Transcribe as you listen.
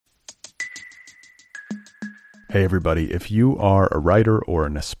Hey everybody, if you are a writer or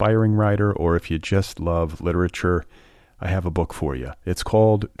an aspiring writer, or if you just love literature, I have a book for you. It's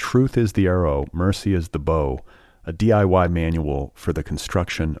called Truth is the Arrow, Mercy is the Bow, a DIY manual for the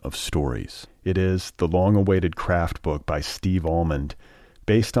construction of stories. It is the long-awaited craft book by Steve Almond,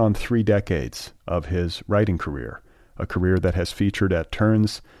 based on 3 decades of his writing career, a career that has featured at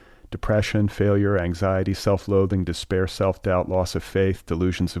turns depression, failure, anxiety, self-loathing, despair, self-doubt, loss of faith,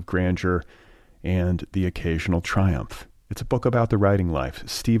 delusions of grandeur, and the occasional triumph. It's a book about the writing life.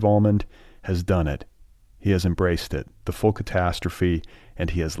 Steve Almond has done it. He has embraced it, the full catastrophe, and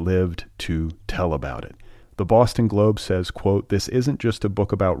he has lived to tell about it. The Boston Globe says, quote, "This isn't just a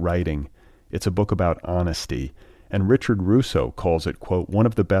book about writing, it's a book about honesty." And Richard Russo calls it, quote, "one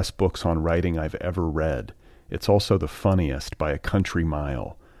of the best books on writing I've ever read. It's also the funniest by a country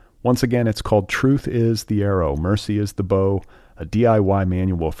mile." Once again, it's called Truth is the Arrow, Mercy is the Bow, a DIY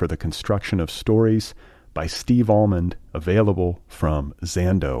manual for the construction of stories by Steve Almond, available from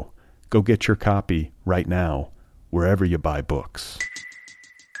Zando. Go get your copy right now, wherever you buy books.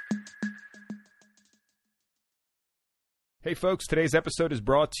 Hey folks, today's episode is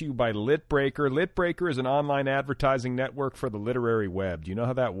brought to you by Litbreaker. Litbreaker is an online advertising network for the literary web. Do you know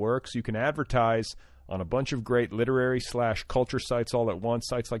how that works? You can advertise on a bunch of great literary/culture sites all at once.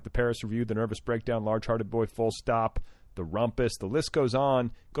 Sites like the Paris Review, the Nervous Breakdown, Large Hearted Boy, Full Stop, the Rumpus, the list goes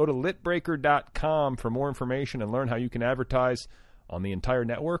on. Go to litbreaker.com for more information and learn how you can advertise on the entire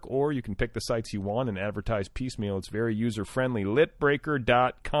network, or you can pick the sites you want and advertise piecemeal. It's very user-friendly.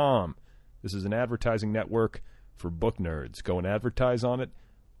 Litbreaker.com. This is an advertising network for book nerds. Go and advertise on it.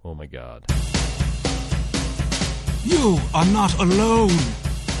 Oh, my God. You are not alone.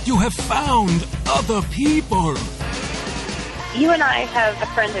 You have found other people. You and I have a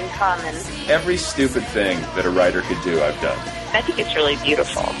friend in common. Every stupid thing that a writer could do, I've done. I think it's really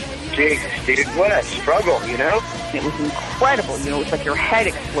beautiful. Jesus, dude, what a struggle, you know? It was incredible. You know, it's like your head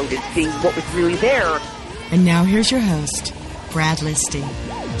exploded seeing what was really there. And now here's your host, Brad Listy.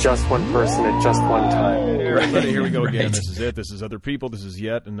 Just one person at just one time. Hey everybody, here we go again. Right. This is it. This is Other People. This is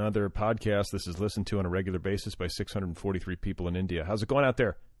yet another podcast. This is listened to on a regular basis by 643 people in India. How's it going out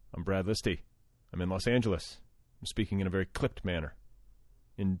there? I'm Brad Listy. I'm in Los Angeles. I'm speaking in a very clipped manner.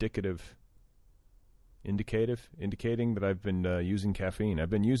 Indicating that I've been using caffeine. I've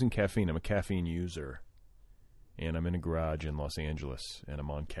been using caffeine. I'm a caffeine user. And I'm in a garage in Los Angeles, and I'm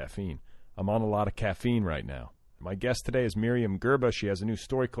on caffeine. I'm on a lot of caffeine right now. My guest today is Myriam Gurba. She has a new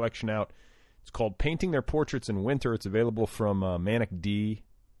story collection out. It's called Painting Their Portraits in Winter. It's available from Manic D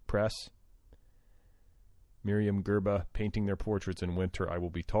Press. Myriam Gurba, Painting Their Portraits in Winter. I will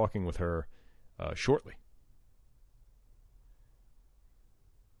be talking with her shortly.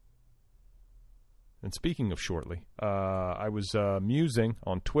 And speaking of shortly, I was musing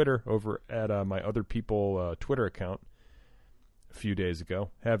on Twitter over at my Other People Twitter account a few days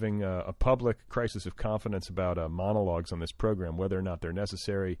ago, having a public crisis of confidence about monologues on this program, whether or not they're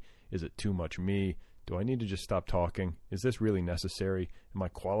necessary. Is it too much me? Do I need to just stop talking? Is this really necessary? Am I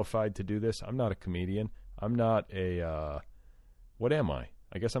qualified to do this? I'm not a comedian. I'm not a, what am I?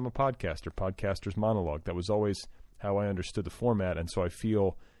 I guess I'm a podcaster, podcaster's monologue. That was always how I understood the format, and so I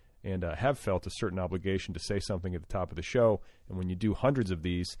feel and have felt a certain obligation to say something at the top of the show. And when you do hundreds of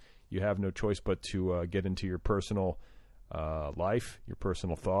these, you have no choice but to get into your personal life, your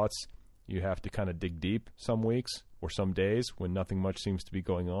personal thoughts. You have to kind of dig deep some weeks or some days when nothing much seems to be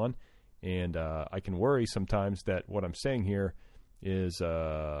going on. And I can worry sometimes that what I'm saying here is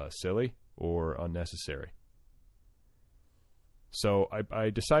silly or unnecessary. So I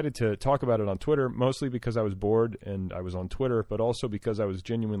decided to talk about it on Twitter, mostly because I was bored and I was on Twitter, but also because I was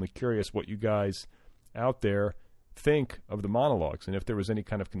genuinely curious what you guys out there think of the monologues and if there was any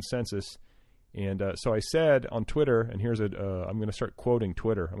kind of consensus. And so I said on Twitter, and here's I'm going to start quoting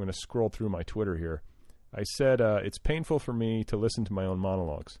Twitter. I'm going to scroll through my Twitter here. I said, it's painful for me to listen to my own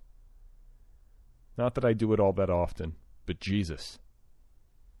monologues. Not that I do it all that often, but Jesus.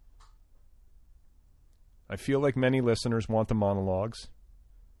 I feel like many listeners want the monologues,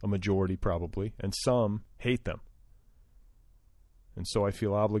 a majority probably, and some hate them. And so I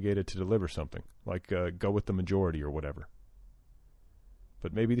feel obligated to deliver something, like go with the majority or whatever.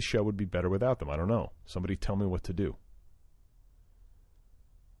 But maybe the show would be better without them. I don't know. Somebody tell me what to do.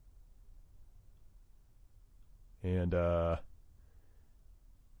 And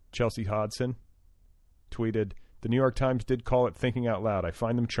Chelsea Hodson tweeted, "The New York Times did call it thinking out loud. I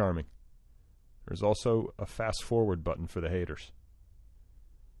find them charming." There's also a fast forward button for the haters.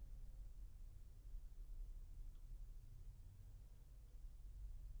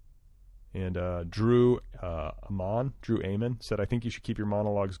 And Drew Amon said, "I think you should keep your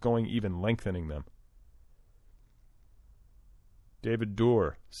monologues going, even lengthening them." David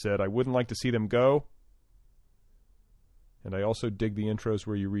Doerr said, I wouldn't like to see them go. And I also dig the intros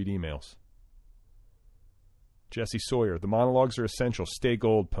where you read emails. Jesse Sawyer, the monologues are essential. Stay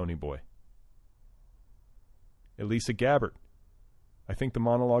gold, Ponyboy. Elisa Gabbard, I think the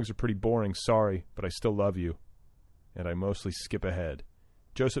monologues are pretty boring. Sorry, but I still love you. And I mostly skip ahead.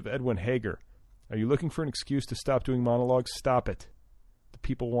 Joseph Edwin Hager, are you looking for an excuse to stop doing monologues? Stop it. The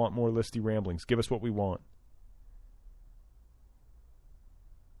people want more listy ramblings. Give us what we want.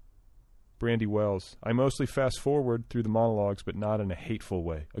 Brandy Wells, I mostly fast forward through the monologues, but not in a hateful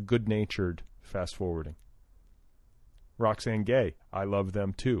way. A good-natured fast forwarding. Roxanne Gay, I love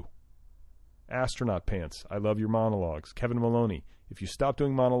them too. Astronaut Pants, I love your monologues. Kevin Maloney, if you stop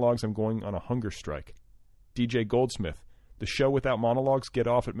doing monologues, I'm going on a hunger strike. DJ Goldsmith, the show without monologues, get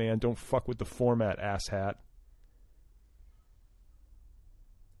off it, man. Don't fuck with the format, asshat.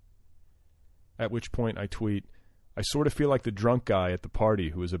 At which point I tweet, I sort of feel like the drunk guy at the party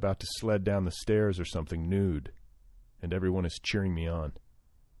who is about to sled down the stairs or something nude, and everyone is cheering me on.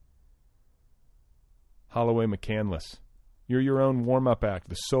 Holloway McCandless, you're your own warm-up act,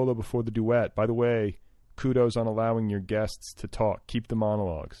 the solo before the duet. By the way, kudos on allowing your guests to talk. Keep the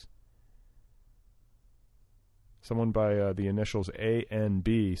monologues. Someone by the initials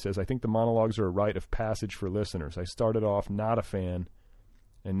ANB says, I think the monologues are a rite of passage for listeners. I started off not a fan,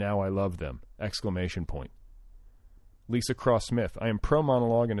 and now I love them! Exclamation point. Lisa Cross Smith, I am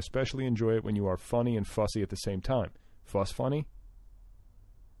pro-monologue and especially enjoy it when you are funny and fussy at the same time. Fuss funny?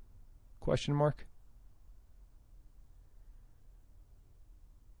 Question mark?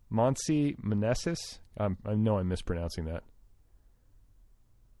 Monsi Meneses? I know I'm mispronouncing that.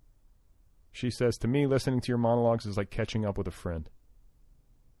 She says, to me, listening to your monologues is like catching up with a friend.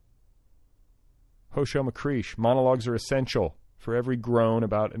 Hosho McCreesh, monologues are essential. For every groan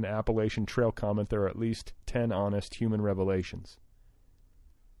about an Appalachian Trail comment, there are at least 10 honest human revelations.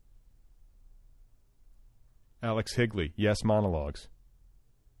 Alex Higley, yes, monologues.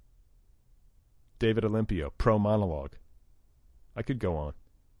 David Olympio, pro-monologue. I could go on.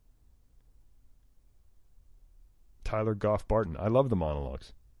 Tyler Goff Barton, I love the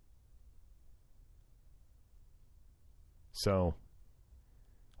monologues. So,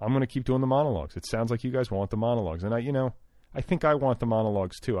 I'm going to keep doing the monologues. It sounds like you guys want the monologues. And I think I want the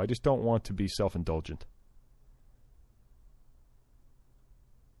monologues too. I just don't want to be self-indulgent.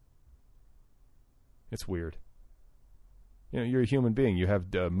 It's weird. You're a human being. You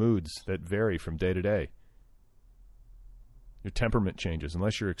have moods that vary from day to day. Your temperament changes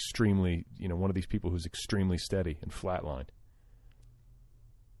unless you're extremely, one of these people who's extremely steady and flatlined.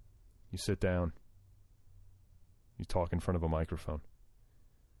 You sit down. You talk in front of a microphone.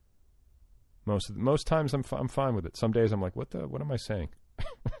 Most times I'm fine with it. Some days I'm like, what am I saying?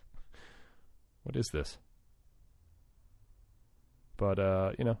 What is this? But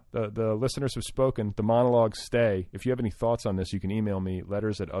the listeners have spoken. The monologues stay. If you have any thoughts on this, you can email me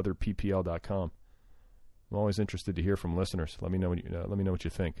letters@otherppl.com. I'm always interested to hear from listeners. Let me know what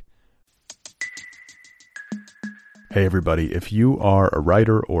you think. Hey everybody, if you are a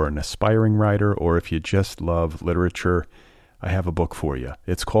writer or an aspiring writer, or if you just love literature, I have a book for you.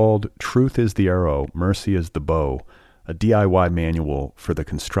 It's called Truth is the Arrow, Mercy is the Bow, a DIY manual for the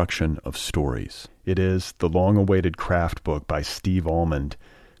construction of stories. It is the long-awaited craft book by Steve Almond,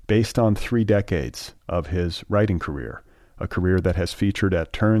 based on 3 decades of his writing career, a career that has featured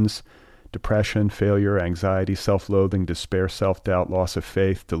at turns depression, failure, anxiety, self-loathing, despair, self-doubt, loss of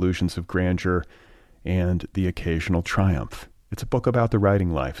faith, delusions of grandeur, and the occasional triumph. It's a book about the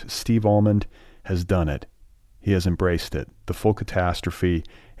writing life. Steve Almond has done it. He has embraced it, the full catastrophe,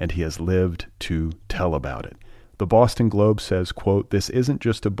 and he has lived to tell about it. The Boston Globe says, quote, this isn't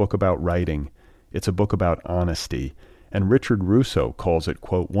just a book about writing, it's a book about honesty. And Richard Russo calls it,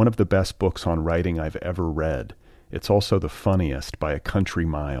 quote, one of the best books on writing I've ever read. It's also the funniest by a country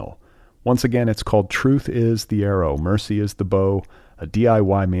mile. Once again, it's called Truth is the Arrow, Mercy is the Bow, a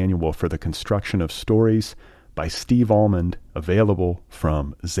DIY manual for the construction of stories by Steve Almond, available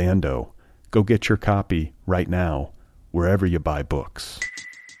from Zando. Go get your copy right now, wherever you buy books.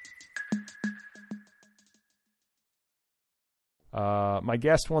 My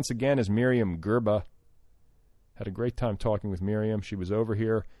guest once again is Myriam Gurba. Had a great time talking with Myriam. She was over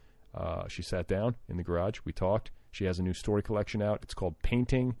here. She sat down in the garage. We talked. She has a new story collection out. It's called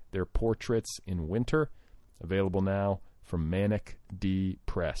Painting Their Portraits in Winter. Available now from Manic D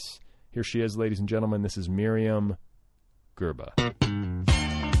Press. Here she is, ladies and gentlemen. This is Myriam Gurba.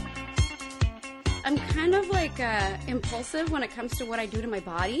 I'm kind of impulsive when it comes to what I do to my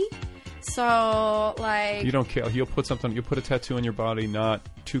body. So, you don't care. You'll put a tattoo on your body, not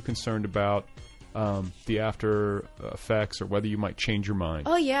too concerned about the after effects or whether you might change your mind.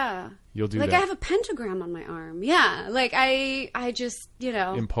 Oh, yeah. You'll do like, that. I have a pentagram on my arm. Yeah. Like, I just,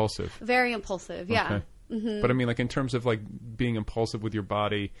 Impulsive. Very impulsive, yeah. Okay. Mm-hmm. But I mean, like, in terms of, like, being impulsive with your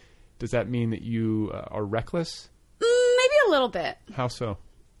body, does that mean that you are reckless? Maybe a little bit. How so?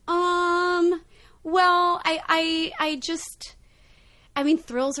 Well, I just... I mean,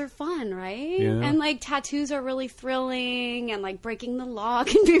 thrills are fun, right? Yeah. And, like, tattoos are really thrilling, and, like, breaking the law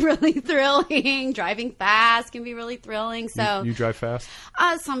can be really thrilling. Driving fast can be really thrilling, so... You drive fast?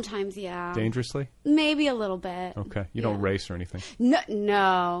 Sometimes, yeah. Dangerously? Maybe a little bit. Okay. You don't race or anything?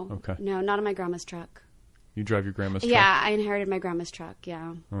 No. Okay. No, not in my grandma's truck. You drive your grandma's truck? Yeah, I inherited my grandma's truck,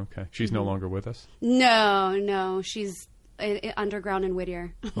 yeah. Okay. She's no longer with us? No. She's underground in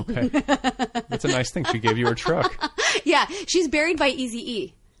Whittier. Okay. That's a nice thing. She gave you her truck. Yeah, she's buried by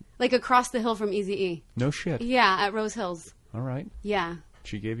Eazy-E. Like across the hill from Eazy-E. No shit. Yeah, at Rose Hills. All right. Yeah.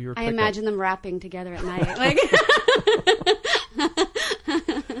 She gave you her I pickup. imagine them rapping together at night.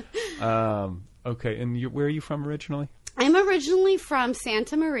 Okay, and where are you from originally? I'm originally from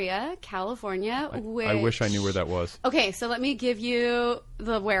Santa Maria, California. I wish I knew where that was. Okay, so let me give you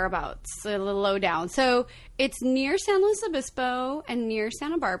the whereabouts, the lowdown. So it's near San Luis Obispo and near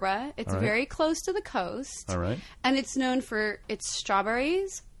Santa Barbara. It's very close to the coast. All right. And it's known for its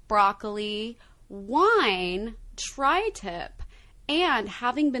strawberries, broccoli, wine, tri-tip, and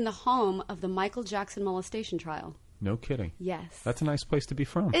having been the home of the Michael Jackson molestation trial. No kidding. Yes. That's a nice place to be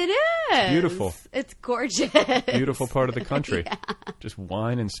from. It is. Beautiful. It's gorgeous. Beautiful part of the country. Yeah. Just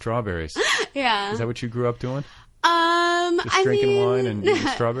wine and strawberries. Yeah. Is that what you grew up doing? Just drinking wine and eating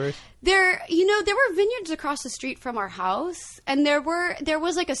strawberries? There were vineyards across the street from our house, and there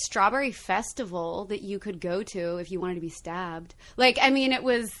was like a strawberry festival that you could go to if you wanted to be stabbed. Like, I mean, it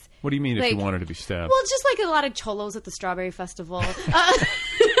was... What do you mean if you wanted to be stabbed? Well, just like a lot of cholos at the strawberry festival.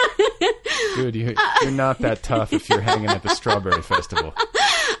 Dude, you're not that tough if you're hanging at the strawberry festival.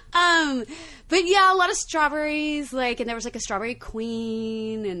 But yeah, a lot of strawberries, like, and there was like a strawberry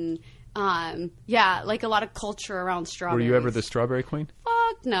queen, and yeah, like a lot of culture around strawberries. Were you ever the strawberry queen?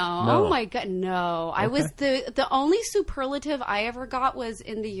 Fuck no. Oh my god, no. Okay. I was the only superlative I ever got was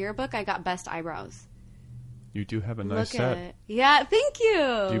in the yearbook. I got best eyebrows. You do have a nice Look set. At it. Yeah, thank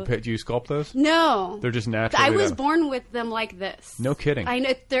you. Do you sculpt those? No, they're just natural. I was born with them like this. No kidding. I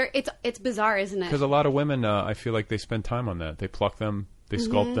know it's bizarre, isn't it? Because a lot of women, I feel like they spend time on that. They pluck them, they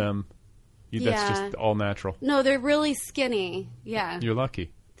sculpt them. That's just all natural. No, they're really skinny. Yeah, you're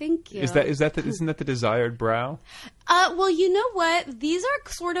lucky. Thank you. Isn't that the desired brow? Well, you know what? These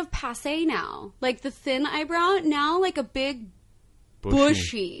are sort of passé now. Like the thin eyebrow now, like a big.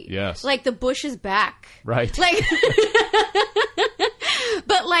 Bushy. Yes. Like the bush is back. Right. Like,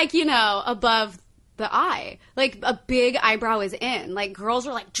 but like, above the eye. Like a big eyebrow is in. Like girls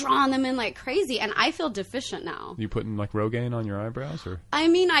are like drawing them in like crazy, and I feel deficient now. You putting like Rogaine on your eyebrows, or? I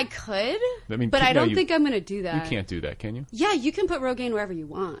mean, I could. But I don't think I'm going to do that. You can't do that, can you? Yeah, you can put Rogaine wherever you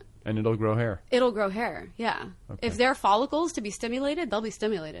want. And it'll grow hair. It'll grow hair, yeah. Okay. If there are follicles to be stimulated, they'll be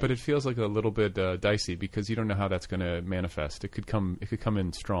stimulated. But it feels like a little bit dicey because you don't know how that's going to manifest. It could come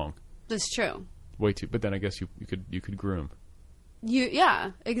in strong. That's true. Way too. But then I guess you could groom.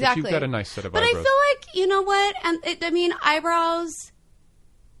 Yeah, exactly. But you've got a nice set of eyebrows. But I feel like, you know what? And eyebrows.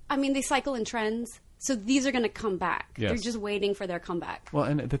 I mean, they cycle in trends. So these are going to come back. Yes. They're just waiting for their comeback. Well,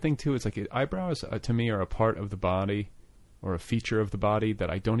 and the thing too is like eyebrows to me are a part of the body. Or a feature of the body that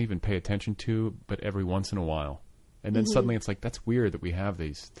I don't even pay attention to, but every once in a while. And then suddenly it's like, that's weird that we have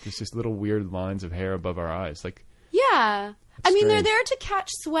these. There's just little weird lines of hair above our eyes. Like, yeah. I mean, strange. they're there to catch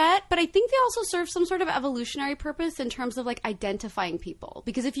sweat, but I think they also serve some sort of evolutionary purpose in terms of like identifying people.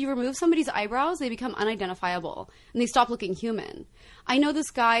 Because if you remove somebody's eyebrows, they become unidentifiable and they stop looking human. I know this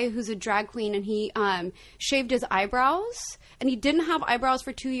guy who's a drag queen, and he shaved his eyebrows, and he didn't have eyebrows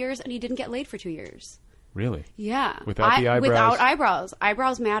for 2 years, and he didn't get laid for 2 years. Really? Yeah. Without the eyebrows? Without eyebrows.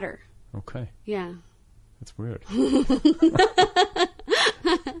 Eyebrows matter. Okay. Yeah. That's weird.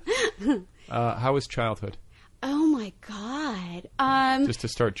 How was childhood? Oh my God. Just to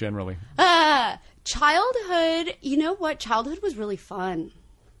start generally. Childhood, you know what? Childhood was really fun.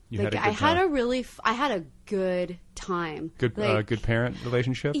 You had a good time. I had a good time. Good parent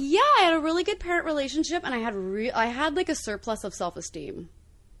relationship? Yeah, I had a really good parent relationship, and I had like a surplus of self-esteem.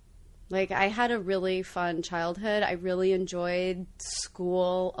 Like, I had a really fun childhood. I really enjoyed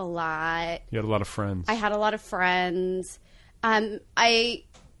school a lot. You had a lot of friends. I had a lot of friends. I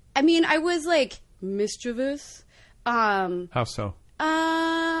mean, I was, like, mischievous. How so?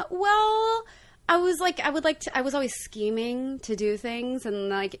 Well, I was always scheming to do things and,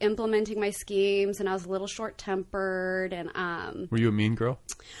 like, implementing my schemes, and I was a little short-tempered, and, Were you a mean girl?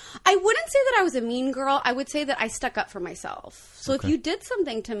 I wouldn't say that I was a mean girl. I would say that I stuck up for myself. So if you did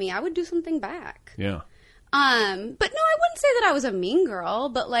something to me, I would do something back. Yeah. But no, I wouldn't say that I was a mean girl,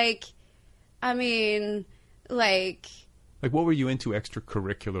 but like, I mean, like what were you into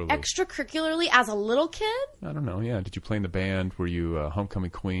extracurricularly? Extracurricularly as a little kid? I don't know. Yeah. Did you play in the band? Were you a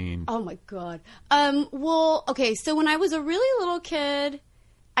homecoming queen? Oh my God. Well, okay. So when I was a really little kid,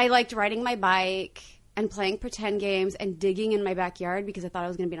 I liked riding my bike and playing pretend games and digging in my backyard because I thought I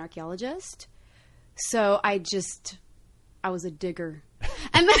was going to be an archaeologist. So I was a digger.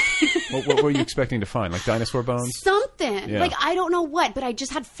 And then what were you expecting to find? Like dinosaur bones? Something. Yeah. Like, I don't know what, but I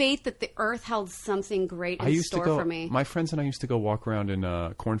just had faith that the earth held something great in store for me. My friends and I used to go walk around in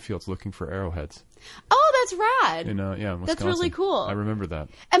cornfields looking for arrowheads. Oh, that's rad. In Wisconsin. That's really cool. I remember that.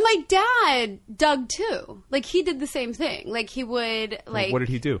 And my dad dug too. Like, he did the same thing. Like, he would, like... What did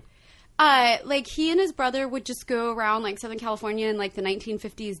he do? Like, he and his brother would just go around, like, Southern California in, like, the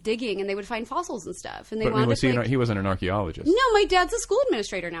 1950s digging, and they would find fossils and stuff. And they he wasn't an archeologist? No, my dad's a school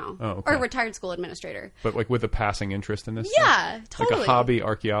administrator now. Oh, okay. Or a retired school administrator. But, like, with a passing interest in this Yeah, stuff? totally. Like a hobby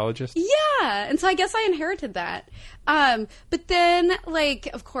archaeologist? Yeah, and so I guess I inherited that. But then, like,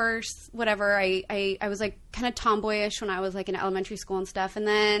 of course, whatever, I was, like, kind of tomboyish when I was, like, in elementary school and stuff. And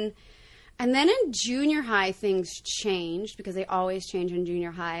then in junior high, things changed because they always change in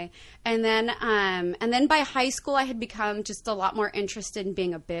junior high. And then by high school, I had become just a lot more interested in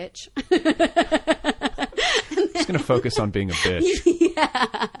being a bitch. Just going to focus on being a bitch.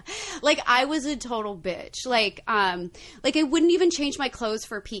 Yeah. Like, I was a total bitch. Like, I wouldn't even change my clothes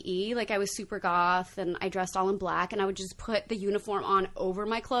for PE. Like, I was super goth, and I dressed all in black, and I would just put the uniform on over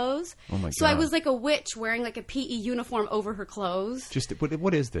my clothes. Oh, my God. So I was like a witch wearing, like, a PE uniform over her clothes. Just,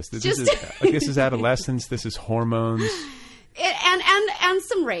 what is this? This is adolescence. This is hormones. And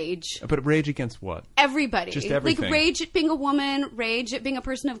some rage. But rage against what? Everybody. Just everything. Like, rage at being a woman, rage at being a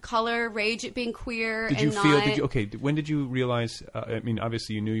person of color, rage at being queer. When did you realize, I mean,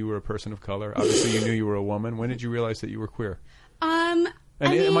 obviously you knew you were a person of color. Obviously you knew you were a woman. When did you realize that you were queer? Am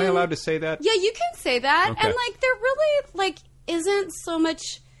I allowed to say that? Yeah, you can say that. Okay. And, like, there really, like, isn't so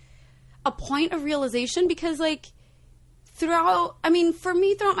much a point of realization because, like, for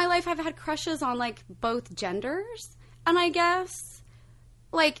me, throughout my life, I've had crushes on, like, both genders. And I guess,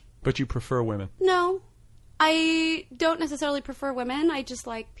 like... But you prefer women? No. I don't necessarily prefer women. I just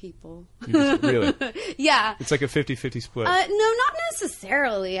like people. Really? Yeah. It's like a 50-50 split? No, not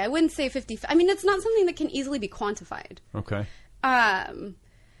necessarily. I wouldn't say 50... I mean, it's not something that can easily be quantified. Okay. And,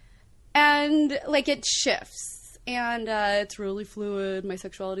 like, it shifts. And it's really fluid. My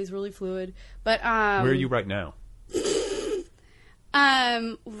sexuality is really fluid. But, where are you right now?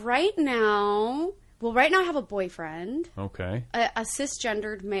 Right now... Well, right now I have a boyfriend. Okay. A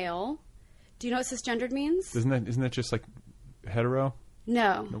cisgendered male. Do you know what cisgendered means? Isn't that just like hetero?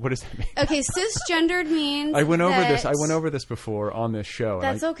 No. What does that mean? Okay, cisgendered means I went over this before on this show.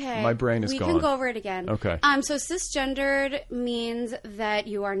 That's okay. My brain is gone. We can go over it again. Okay. So cisgendered means that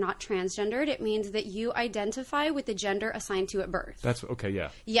you are not transgendered. It means that you identify with the gender assigned to you at birth. That's okay, yeah.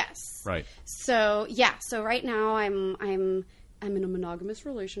 Yes. Right. So, yeah. So right now I'm in a monogamous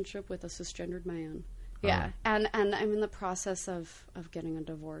relationship with a cisgendered man. Yeah, and I'm in the process of getting a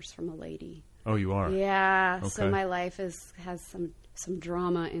divorce from a lady. Oh, you are? Yeah, okay. So my life has some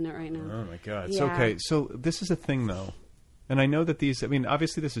drama in it right now. Oh, my God. Yeah. So, okay, so this is a thing, though. And I know that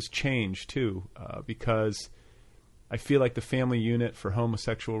obviously this has changed, too, because I feel like the family unit for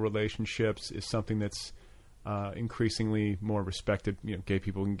homosexual relationships is something that's increasingly more respected. You know, gay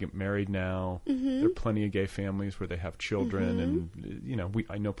people can get married now. Mm-hmm. There are plenty of gay families where they have children, mm-hmm. and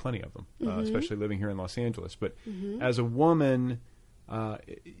I know plenty of them, mm-hmm. Especially living here in Los Angeles. But mm-hmm. as a woman,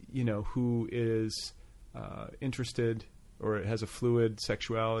 who is interested or has a fluid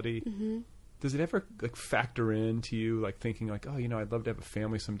sexuality, mm-hmm. does it ever like factor into you, like thinking like, oh, I'd love to have a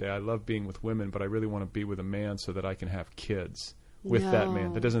family someday. I love being with women, but I really want to be with a man so that I can have kids with that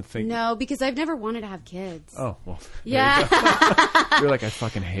man? That doesn't think... No, because I've never wanted to have kids. Oh, well. Yeah. You're like, I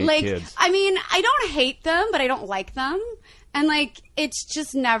fucking hate kids. I mean, I don't hate them, but I don't like them. And, like, it's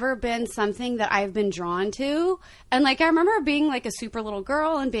just never been something that I've been drawn to. And, like, I remember being, like, a super little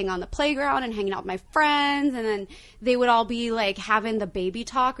girl and being on the playground and hanging out with my friends. And then they would all be, like, having the baby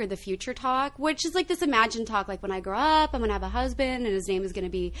talk or the future talk, which is, like, this imagined talk. Like, when I grow up, I'm going to have a husband, and his name is going to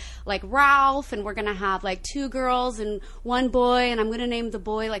be, like, Ralph. And we're going to have, like, 2 girls and 1 boy. And I'm going to name the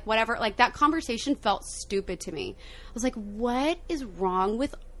boy, like, whatever. Like, that conversation felt stupid to me. I was like, what is wrong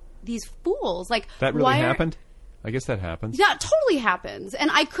with these fools? Like, that really happened? I guess that happens. Yeah, it totally happens. And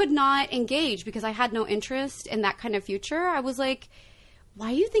I could not engage because I had no interest in that kind of future. I was like, why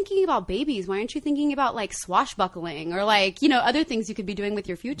are you thinking about babies? Why aren't you thinking about like swashbuckling or like, you know, other things you could be doing with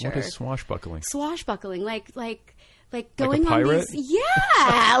your future? What is swashbuckling? Swashbuckling, like going like a pirate? on these,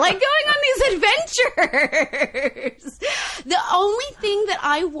 yeah, like going on these adventures. The only thing that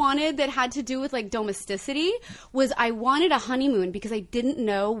I wanted that had to do with like domesticity was I wanted a honeymoon because I didn't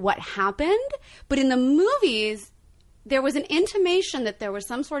know what happened. But in the movies, there was an intimation that there was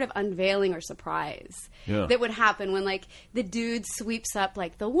some sort of unveiling or surprise that would happen when like the dude sweeps up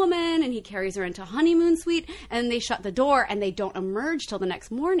like the woman and he carries her into honeymoon suite and they shut the door and they don't emerge till the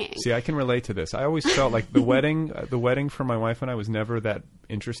next morning. See, I can relate to this. I always felt like the wedding for my wife and I was never that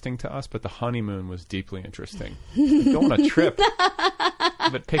interesting to us, but the honeymoon was deeply interesting. Go on a trip.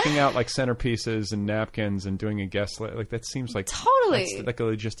 But picking out like centerpieces and napkins and doing a guest like that seems like totally that's like a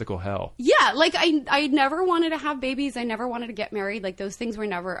logistical hell. Yeah, like I never wanted to have babies. I never wanted to get married. Like those things were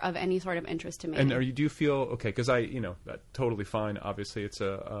never of any sort of interest to me. And do you feel okay? Because totally fine. Obviously, it's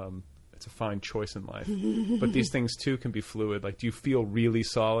a fine choice in life. But these things too can be fluid. Like, do you feel really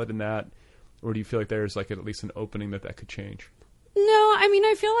solid in that, or do you feel like there's like at least an opening that could change? No, I mean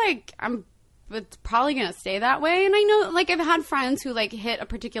I feel like it's probably going to stay that way. And I know, like, I've had friends who, like, hit a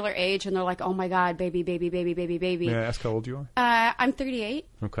particular age and they're like, oh, my God, baby, baby, baby, baby, baby. May I ask how old you are? I'm 38.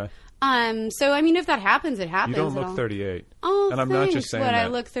 Okay. So, I mean, if that happens, it happens. You don't look 38. Oh, and I'm thanks. not just saying What, that. I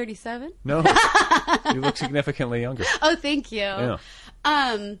look 37? No. You look significantly younger. Oh, thank you. Yeah.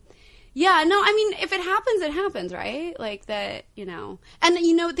 Yeah, no, I mean, if it happens, it happens, right? Like that, you know. And,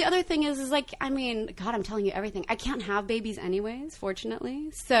 you know, the other thing is like, I mean, God, I'm telling you everything. I can't have babies anyways,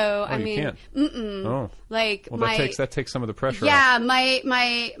 fortunately. So, I mean, can't? Mm-mm. Oh. Like, well, that takes some of the pressure off. Yeah,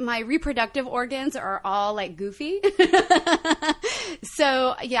 my reproductive organs are all, like, goofy.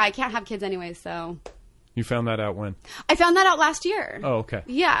 So, yeah, I can't have kids anyway, so. You found that out when? I found that out last year. Oh, okay.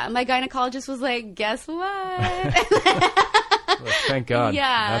 Yeah, my gynecologist was like, guess what? Well, thank God.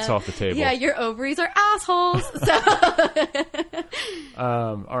 Yeah. That's off the table. Yeah, your ovaries are assholes. So.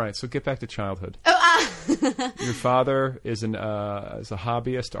 All right, so get back to childhood. Your father is is a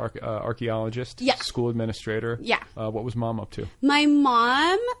hobbyist archaeologist, school administrator. Yeah. What was mom up to? My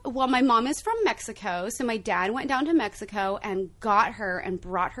mom is from Mexico, so my dad went down to Mexico and got her and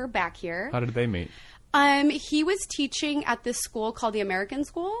brought her back here. How did they meet? He was teaching at this school called the American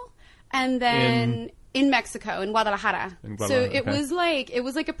School, and then in Mexico, in Guadalajara. So it was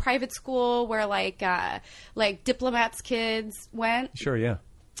like a private school where like diplomats' kids went. Sure, yeah.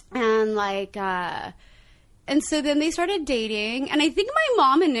 And and so then they started dating, and I think my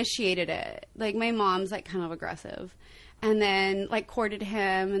mom initiated it. Like my mom's like kind of aggressive. And then, like, courted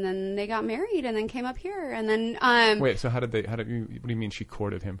him, and then they got married, and then came up here, and then wait. So what do you mean she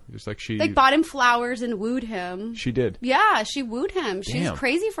courted him? Just like she bought him flowers and wooed him. She did. Yeah, she wooed him. She's Damn.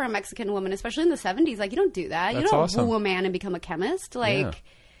 crazy for a Mexican woman, especially in the 70s. Like, you don't do that. That's you don't awesome. woo a man and become a chemist. Like, yeah.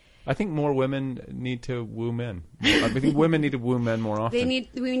 I think more women need to woo men. I think women need to woo men more often.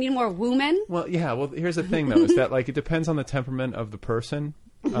 We need more woo men. Well, yeah. Well, here's the thing, though, is that like it depends on the temperament of the person.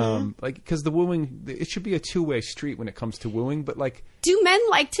 Like, because the wooing, it should be a two-way street when it comes to wooing. But like, do men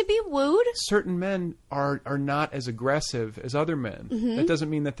like to be wooed? Certain men are not as aggressive as other men. That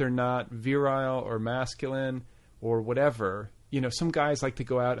doesn't mean that they're not virile or masculine or whatever. You know, some guys like to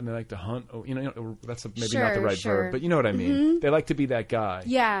go out and they like to hunt. You know, that's maybe not the right verb, but you know what I mean. They like to be that guy.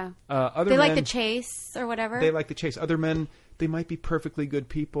 Yeah. Other they men, like the chase or whatever. They like the chase. Other men, they might be perfectly good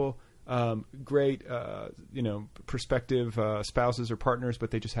people. Great, prospective spouses or partners,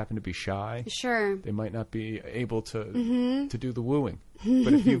 but they just happen to be shy. Sure. They might not be able to do the wooing.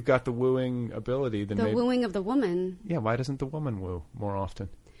 But if you've got the wooing ability, then the wooing of the woman. Yeah, why doesn't the woman woo more often?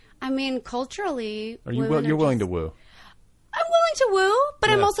 I mean, culturally, you're willing to woo? I'm willing to woo, but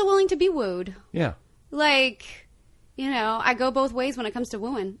I'm also willing to be wooed. Yeah. Like, I go both ways when it comes to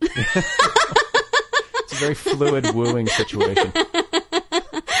wooing. It's a very fluid wooing situation.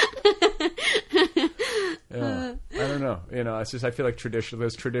 Yeah. I don't know. It's just I feel like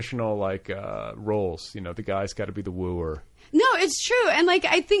those traditional like roles. The guy's got to be the wooer. No, it's true, and like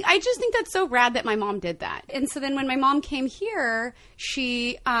I just think that's so rad that my mom did that. And so then when my mom came here,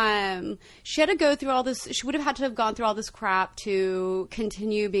 she had to go through all this. She would have had to have gone through all this crap to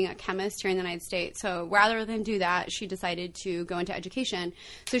continue being a chemist here in the United States. So rather than do that, she decided to go into education.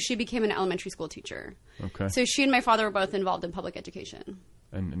 So she became an elementary school teacher. Okay. So she and my father were both involved in public education.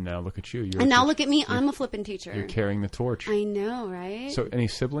 And now look at you. Now look at me. I'm a flippin' teacher. You're carrying the torch. I know, right? So any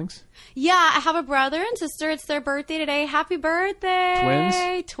siblings? Yeah, I have a brother and sister. It's their birthday today. Happy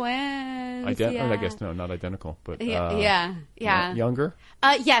birthday. Twins. Yeah. I guess, no, not identical. But yeah. Younger?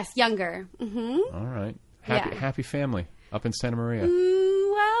 Yes, younger. Mm-hmm. All right. Happy family up in Santa Maria.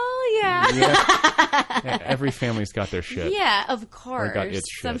 Well, Yeah. Every family's got their shit. Yeah, of course. got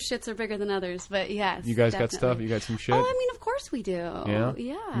its shit. Some shits are bigger than others, but yes. You guys definitely. got stuff? You got some shit? Oh, I mean, of course we do. Yeah?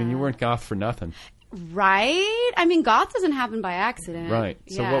 Yeah. I mean, you weren't goth for nothing. Right? I mean, goth doesn't happen by accident. Right.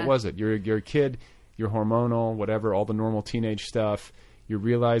 So what was it? You're a kid, you're hormonal, whatever, all the normal teenage stuff. You're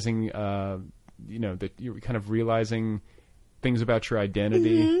realizing, that you're kind of realizing things about your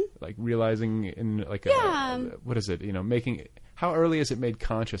identity, like realizing in like what is it? Making. How early is it made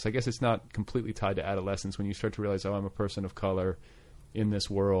conscious? I guess it's not completely tied to adolescence when you start to realize, oh, I'm a person of color in this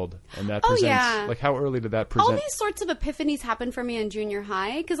world, and that presents. Like, how early did that present? All these sorts of epiphanies happened for me in junior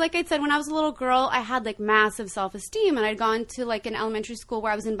high because, like I said, when I was a little girl, I had like massive self-esteem, and I'd gone to like an elementary school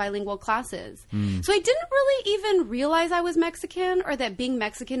where I was in bilingual classes, so I didn't really even realize I was Mexican or that being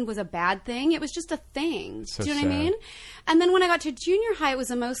Mexican was a bad thing. It was just a thing. So do you know what I mean? And then when I got to junior high, it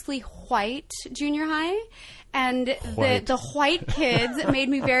was a mostly white junior high. And the white kids made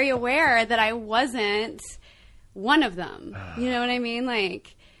me very aware that I wasn't one of them. You know what I mean?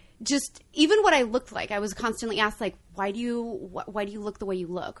 Like, just even what I looked like, I was constantly asked, like, why do you look the way you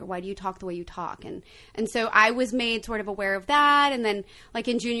look, or why do you talk the way you talk? And so I was made sort of aware of that. And then, like,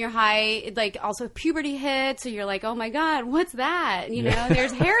 in junior high, like, also puberty hit. So you're like, oh my God, what's that?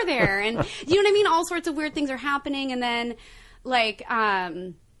 There's hair there. And you know what I mean? All sorts of weird things are happening. And then, like,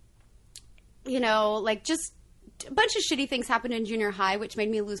 just a bunch of shitty things happened in junior high, which made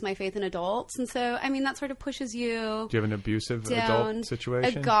me lose my faith in adults. And so, I mean, that sort of pushes you. Do you have an abusive down adult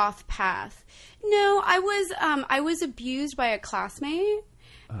situation? A goth path. No, I was abused by a classmate,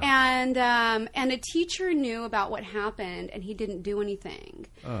 and a teacher knew about what happened, and he didn't do anything.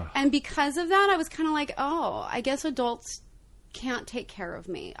 And because of that, I was kind of like, oh, I guess adults can't take care of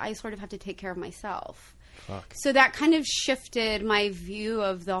me. I sort of have to take care of myself. Fuck. So that kind of shifted my view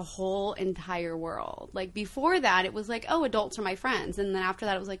of the whole entire world. Like, before that, it was like, oh, adults are my friends. And then after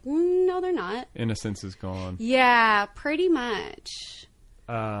that, it was like, no, they're not. Innocence is gone. Yeah, pretty much.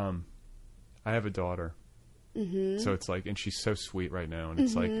 I have a daughter. So it's like, and she's so sweet right now. And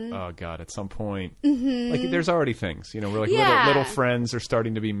it's like, oh God, at some point, like, there's already things, we're like little friends are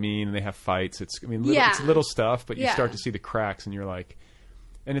starting to be mean and they have fights. It's little stuff, but you start to see the cracks and you're like,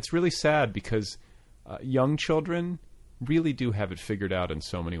 and it's really sad because young children really do have it figured out in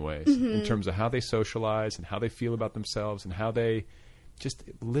so many ways in terms of how they socialize and how they feel about themselves and how they just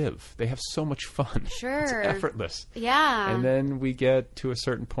live. They have so much fun. Sure. It's effortless. Yeah. And then we get to a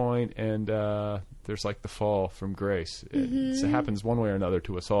certain point and there's like the fall from grace. It happens one way or another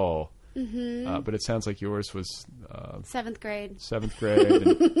to us all. But it sounds like yours was... 7th grade. 7th grade.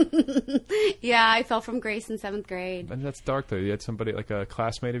 And, yeah, I fell from grace in 7th grade. And that's dark, though. You had somebody, like a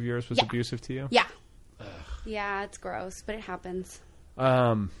classmate of yours was abusive to you? Yeah. Yeah, it's gross, but it happens.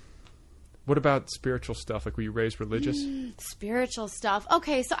 What about spiritual stuff? Like, were you raised religious? Spiritual stuff.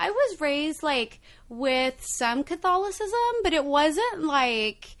 Okay, so I was raised, like, with some Catholicism, but it wasn't,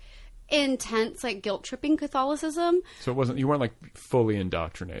 like, intense, like, guilt-tripping Catholicism. So you weren't, like, fully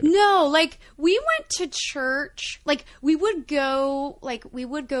indoctrinated? No, like, we went to church. Like, we would go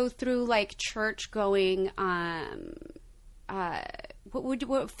through, like, church-going,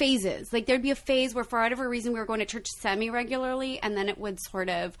 what phases. Like, there'd be a phase where, for whatever reason, we were going to church semi-regularly, and then it would sort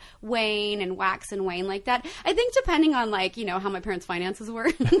of wane and wax and wane like that. I think depending on, like, how my parents' finances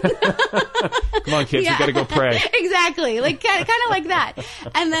were. Come on, kids, you gotta go pray. Exactly. Like, kind of like that.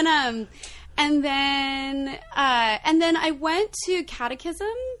 And then I went to catechism,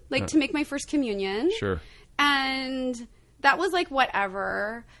 like, to make my first communion. Sure. And that was, like,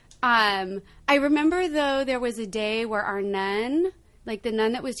 whatever. I remember, though, there was a day where our nun, like the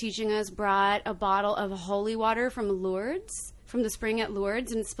nun that was teaching us, brought a bottle of holy water from Lourdes, from the spring at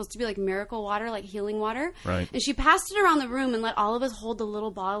Lourdes, and it's supposed to be like miracle water, like healing water. Right. And she passed it around the room and let all of us hold the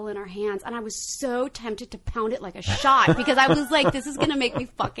little bottle in our hands. And I was so tempted to pound it like a shot because I was like, this is going to make me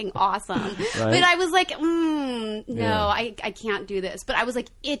fucking awesome. Right? But I was like, no, I can't do this. But I was like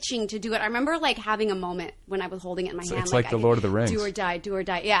itching to do it. I remember like having a moment when I was holding it in my hand. It's like the Lord of the Rings. Do or die, do or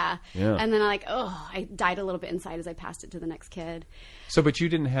die. Yeah. And then I died a little bit inside as I passed it to the next kid. So, but you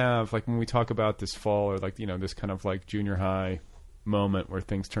didn't have, like, when we talk about this fall or, like, this kind of, like, junior high moment where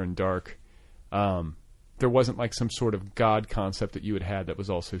things turn dark, there wasn't, like, some sort of God concept that you had that was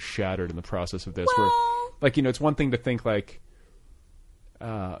also shattered in the process of this. Well, where, like, it's one thing to think, like,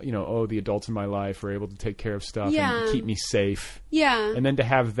 the adults in my life are able to take care of stuff and keep me safe. Yeah. And then to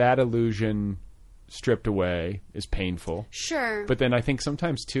have that illusion stripped away is painful. Sure. But then I think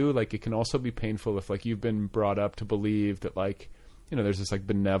sometimes, too, like, it can also be painful if, like, you've been brought up to believe that, like, there's this, like,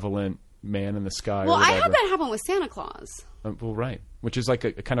 benevolent man in the sky. Well, or whatever. I had that happen with Santa Claus. Well, right. which is like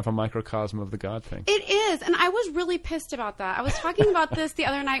a kind of a microcosm of the God thing. It is, and I was really pissed about that. I was talking about this the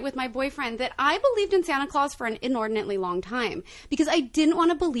other night with my boyfriend, that I believed in Santa Claus for an inordinately long time because I didn't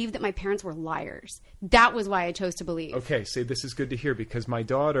want to believe that my parents were liars. That was why I chose to believe. Okay, see, this is good to hear because my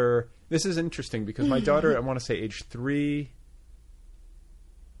daughter, this is interesting because my daughter, I want to say age 3,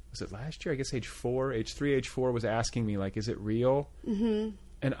 was it last year? I guess age 4, age 3, age 4 was asking me, like, is it real? Mm-hmm.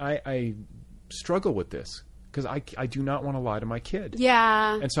 And I struggle with this. Because I do not want to lie to my kid.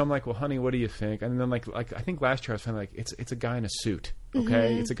 Yeah. And so I'm like, well, honey, what do you think? And then like I think last year I was finally like, it's a guy in a suit,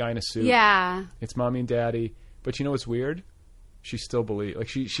 okay? It's a guy in a suit. Yeah. It's mommy and daddy. But you know what's weird? She still believes. Like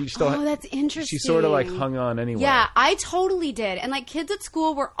she still. Oh, that's interesting. She sort of like hung on anyway. Yeah, I totally did. And like kids at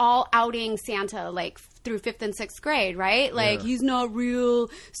school were all outing Santa like through 5th and 6th grade, right? Like he's not real.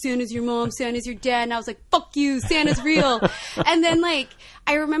 Santa's your mom. Santa's your dad. And I was like, fuck you. Santa's real. And then like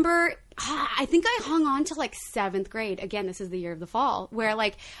I remember. I think I hung on to like 7th grade. Again, this is the year of the fall, where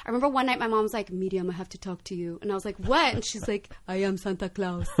like I remember one night my mom was like, Myriam, I have to talk to you. And I was like, what? And she's like, I am Santa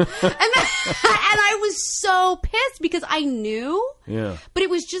Claus. and I was so pissed because I knew. Yeah. But it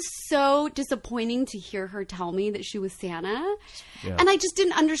was just so disappointing to hear her tell me that she was Santa. Yeah. And I just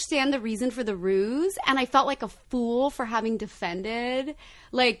didn't understand the reason for the ruse. And I felt like a fool for having defended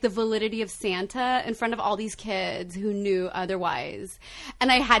like the validity of Santa in front of all these kids who knew otherwise.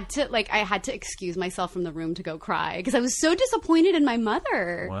 And I had to excuse myself from the room to go cry because I was so disappointed in my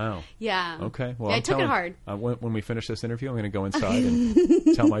mother. Wow. Yeah. Okay. Well, yeah, I took it hard. When we finish this interview, I'm going to go inside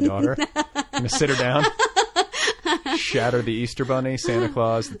and tell my daughter. I'm going to sit her down, shatter the Easter Bunny, Santa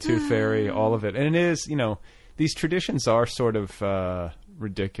Claus, the Tooth Fairy, all of it. And it is, these traditions are sort of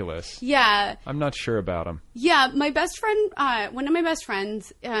ridiculous. Yeah. I'm not sure about them. Yeah, my best friend, one of my best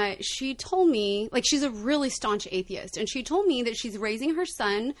friends, she told me, like, she's a really staunch atheist, and she told me that she's raising her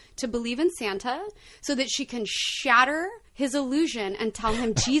son to believe in Santa so that she can shatter his illusion and tell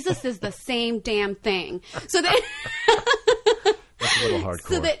him Jesus is the same damn thing. So that... That's a little hardcore.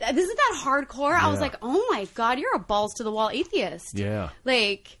 So isn't that hardcore? Yeah. I was like, oh my God, you're a balls to the wall atheist. Yeah.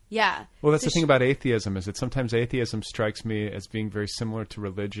 Like, yeah. Well, that's the thing about atheism is that sometimes atheism strikes me as being very similar to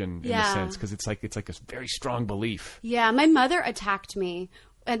religion in a sense because it's like a very strong belief. Yeah, my mother attacked me.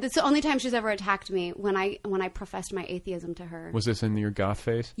 And it's the only time she's ever attacked me when I professed my atheism to her. Was this in your goth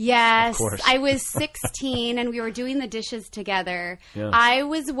phase? Yes. Of course. I was 16 and we were doing the dishes together. Yeah. I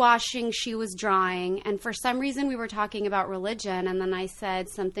was washing, she was drawing, and for some reason we were talking about religion, and then I said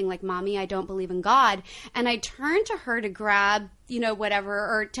something like, Mommy, I don't believe in God. And I turned to her to grab, whatever,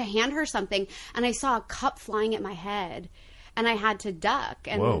 or to hand her something, and I saw a cup flying at my head. And I had to duck,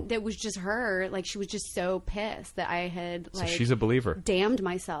 and it was just her. Like, she was just so pissed that I had, like... So she's a believer. Damned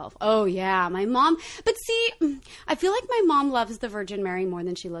myself. Oh, yeah. My mom... But see, I feel like my mom loves the Virgin Mary more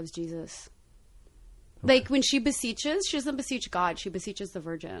than she loves Jesus. Okay. Like, when she beseeches, she doesn't beseech God. She beseeches the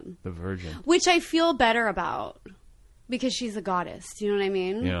Virgin. The Virgin. Which I feel better about, because she's a goddess. Do you know what I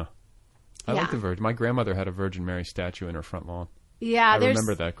mean? Yeah. I like the Virgin. My grandmother had a Virgin Mary statue in her front lawn. Yeah, I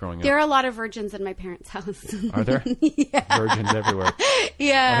remember that growing up. There are a lot of virgins in my parents' house. Are there? Yeah. Virgins everywhere.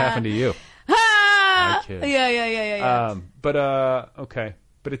 Yeah. What happened to you? Ah! My kid. Yeah. Okay.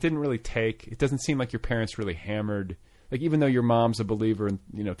 But it didn't really take... It doesn't seem like your parents really hammered... Like, even though your mom's a believer and,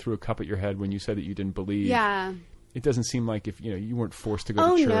 threw a cup at your head when you said that you didn't believe... Yeah. It doesn't seem like if, you weren't forced to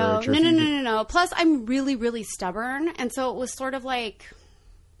go to church. No. Plus, I'm really, really stubborn. And so it was sort of like...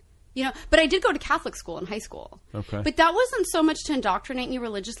 but I did go to Catholic school in high school. Okay. But that wasn't so much to indoctrinate me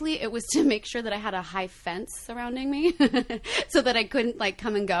religiously. It was to make sure that I had a high fence surrounding me so that I couldn't, like,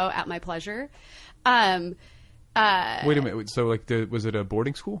 come and go at my pleasure. Wait a minute. So, like, was it a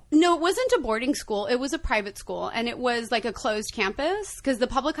boarding school? No, it wasn't a boarding school. It was a private school. And it was, like, a closed campus because the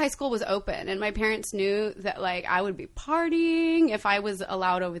public high school was open. And my parents knew that, like, I would be partying if I was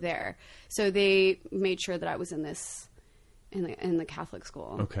allowed over there. So they made sure that I was in this... In the Catholic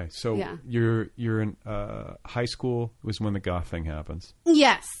school. Okay, so you're in high school was when the goth thing happens.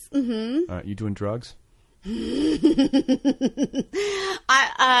 Yes. Mm-hmm. You doing drugs?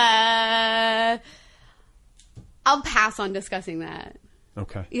 I'll pass on discussing that.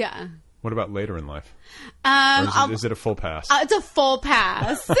 Okay. Yeah. What about later in life? Is it a full pass? It's a full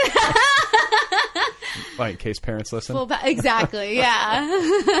pass. Like, in case parents listen. Exactly.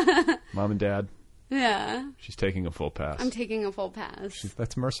 Yeah. Mom and dad. Yeah. She's taking a full pass. I'm taking a full pass.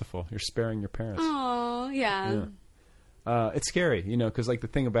 That's merciful. You're sparing your parents. Oh, yeah. It's scary, because, like, the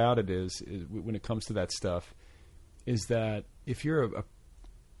thing about it is when it comes to that stuff, is that if you're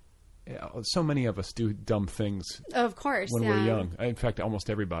so many of us do dumb things. Of course, when we're young. In fact, almost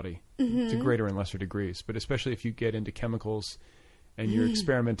everybody, to greater and lesser degrees. But especially if you get into chemicals and you're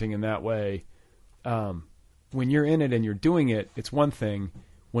experimenting in that way, when you're in it and you're doing it, it's one thing.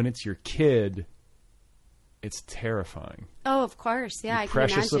 When it's your kid, it's terrifying. Oh, of course. Yeah, I can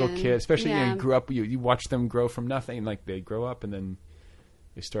precious imagine. little kid, especially Yeah. you grew up. You watch them grow from nothing, like they grow up and then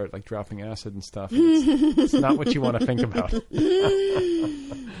they start like dropping acid and stuff. And it's not what you want to think about.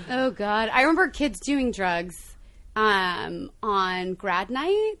 Oh God, I remember kids doing drugs on grad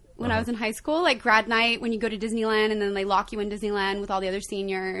night when I was in high school. Like grad night when you go to Disneyland and then they lock you in Disneyland with all the other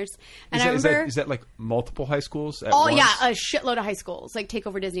seniors. And I remember is that like multiple high schools at oh once? yeah, a shitload of high schools like take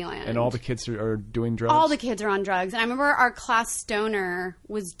over Disneyland. And all the kids are doing drugs? All the kids are on drugs. And I remember our class stoner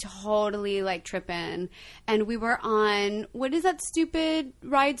was totally like tripping. And we were on, what is that stupid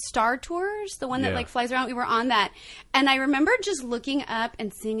ride, Star Tours? The one that like flies around. We were on that. And I remember just looking up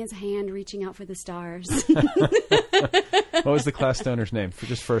and seeing his hand reaching out for the stars. What was the class stoner's name? For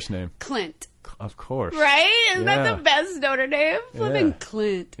just first name? Clint. Of course. Right? Isn't Yeah. that the best stoner name? Flipping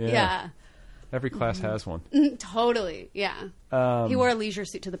Clint. Yeah. Every class has one. Totally. Yeah. He wore a leisure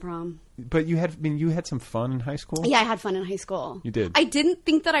suit to the prom. But you had some fun in high school? Yeah, I had fun in high school. You did? I didn't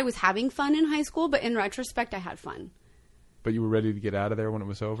think that I was having fun in high school, but in retrospect, I had fun. But you were ready to get out of there when it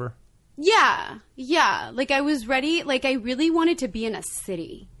was over? Yeah. Yeah. Like, I was ready. Like, I really wanted to be in a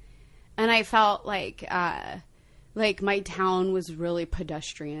city. And I felt like my town was really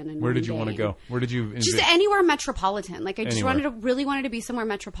pedestrian. And Where did you want to mundane. go? Where did you Just anywhere metropolitan. Like, I just Anywhere. really wanted to be somewhere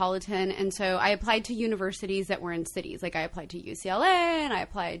metropolitan. And so I applied to universities that were in cities. Like, I applied to UCLA and I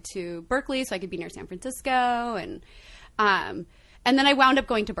applied to Berkeley so I could be near San Francisco. And then I wound up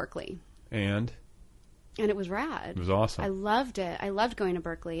going to Berkeley. And it was rad. it was awesome. I loved it. I loved going to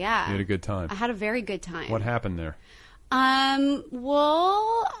Berkeley, yeah. You had a good time. I had a very good time. What happened there?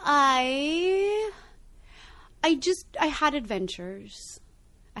 Well, I had adventures.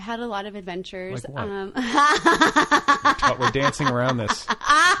 I had a lot of adventures. Like what? We're dancing around this.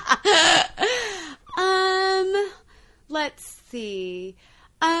 Let's see.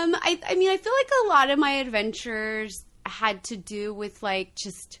 I mean, I feel like a lot of my adventures had to do with like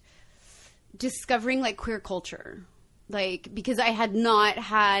just discovering like queer culture. Like, because I had not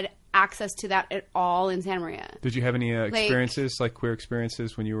had access to that at all in Santa Maria. Did you have any experiences, like queer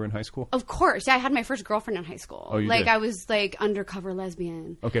experiences when you were in high school? Of course. Yeah, I had my first girlfriend in high school. Oh, you like, did? I was like undercover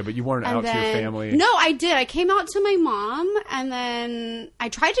lesbian. Okay, but you weren't And out to your then- family? No, I did. I came out to my mom, and then I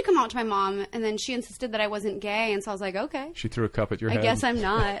tried to come out to my mom, and then she insisted that I wasn't gay, and so I was like, okay. She threw a cup at your I head? guess I'm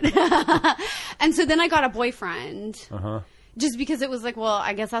not. And so then I got a boyfriend. Uh-huh. Just because it was like, well,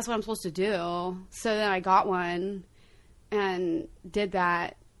 I guess that's what I'm supposed to do. So then I got one and did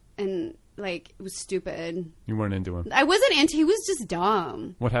that, and like, it was stupid. You weren't into him? I wasn't into. He was just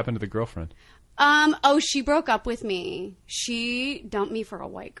dumb. What happened to the girlfriend? She broke up with me. She dumped me for a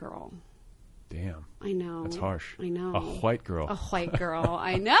white girl. Damn. I know. That's harsh. I know. A white girl. A white girl.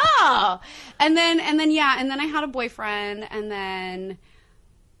 I know. And then I had a boyfriend, and then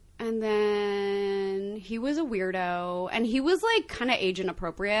he was a weirdo, and he was like kind of age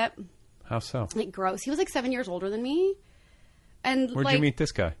inappropriate. How so? Like gross. He was like 7 years older than me. And Where'd like, you meet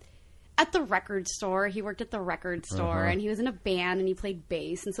this guy? at the record store. He worked at the record store, and he was in a band, and he played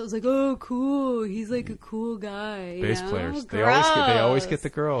bass. And so it was like, oh, cool. He's like a cool guy. You Bass know? players. They Gross. always get the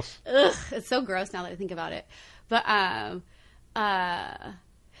girls. Ugh, it's so gross now that I think about it. But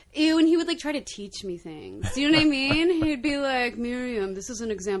ew, and he would like try to teach me things. Do you know what I mean? He'd be like, Myriam, this is an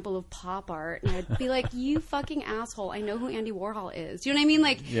example of pop art. And I'd be like, you fucking asshole. I know who Andy Warhol is. Do you know what I mean?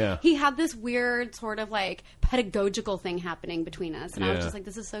 Like, Yeah. he had this weird sort of like pedagogical thing happening between us. And I was Yeah. just like,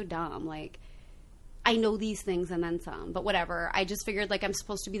 this is so dumb. Like, I know these things and then some, but whatever. I just figured like I'm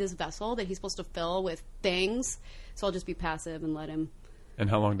supposed to be this vessel that he's supposed to fill with things. So I'll just be passive and let him. And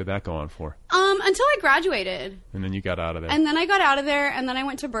how long did that go on for? Until I graduated. And then you got out of there. And then I got out of there, and then I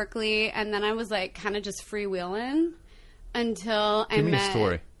went to Berkeley, and then I was like kind of just freewheeling until I Give me met. a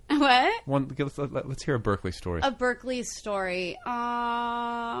story. What? Let's hear a Berkeley story. A Berkeley story.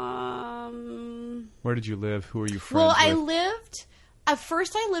 Where did you live? Who were you friends Well, with? I lived. At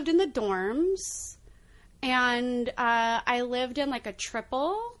first, I lived in the dorms, and I lived in like a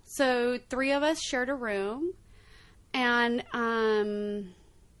triple. So 3 of us shared a room, and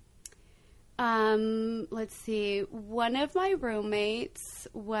let's see. One of my roommates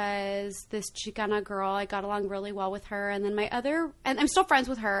was this Chicana girl. I got along really well with her. And then and I'm still friends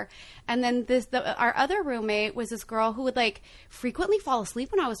with her. And then our other roommate was this girl who would like frequently fall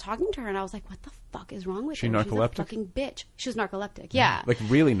asleep when I was talking to her. And I was like, what the fuck is wrong with her? narcoleptic? She's a fucking bitch. She was narcoleptic. Yeah. Like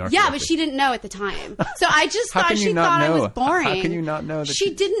really narcoleptic? Yeah, but she didn't know at the time. So I just How thought can you she not thought I know? was boring. How can you not know that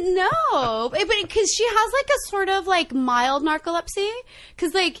she didn't know? But because she has like a sort of like mild narcolepsy,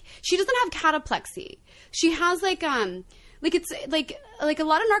 because like she doesn't have cataplexy. She has like Like it's like a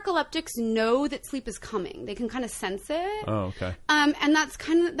lot of narcoleptics know that sleep is coming. They can kind of sense it. Oh, okay. And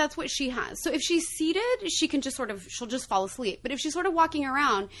that's what she has. So if she's seated, she'll just fall asleep. But if she's sort of walking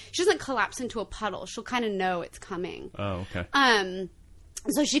around, she doesn't collapse into a puddle. She'll kind of know it's coming. Oh, okay.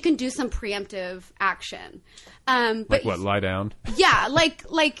 So she can do some preemptive action. Like But what? Lie down? yeah, like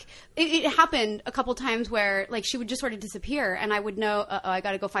it happened a couple times where like she would just sort of disappear, and I would know, I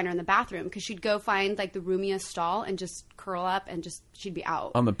got to go find her in the bathroom, because she'd go find like the roomiest stall and just curl up, and just she'd be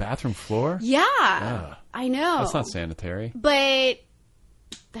out On the bathroom floor? Yeah, I know. That's not sanitary. But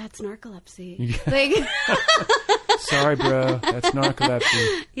that's narcolepsy. Like, Sorry, bro. That's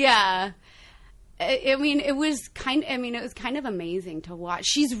narcolepsy. yeah. I mean, it was kind of amazing to watch.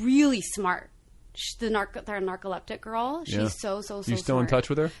 She's really smart. The narcoleptic girl. She's Yeah. so You still in smart. touch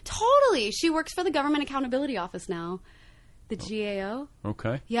with her? Totally. She works for the Government Accountability Office now. The GAO.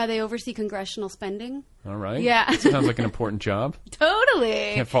 Okay. Yeah, they oversee congressional spending. All right. Yeah. Sounds like an important job.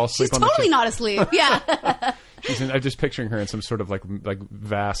 Totally. Can't fall asleep She's on the totally chair. not asleep. Yeah. I'm just picturing her in some sort of like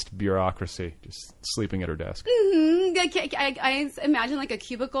vast bureaucracy, just sleeping at her desk. I imagine like a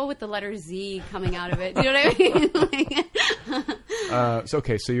cubicle with the letter Z coming out of it. Do you know what I mean? So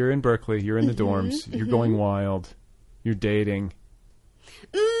you're in Berkeley, you're in the dorms, you're going wild, you're dating.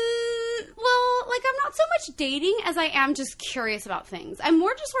 Well, like I'm not so much dating as I am just curious about things. I'm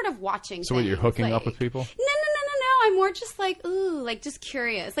more just sort of watching. So what, you're hooking up with people? No. I'm more just like, ooh, like just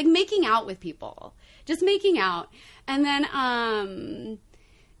curious, like making out with people, just making out, and then.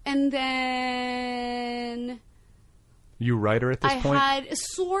 You writer at this point? I had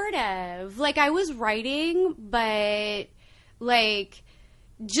sort of like I was writing, but like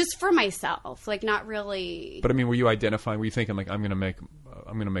just for myself, like not really. But I mean, were you identifying? Were you thinking like I'm gonna make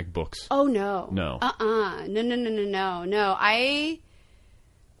books? Oh no. No. No.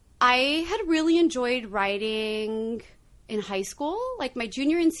 I had really enjoyed writing in high school. Like my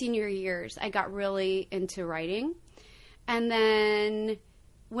junior and senior years, I got really into writing. And then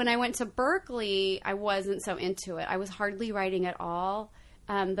when I went to Berkeley, I wasn't so into it. I was hardly writing at all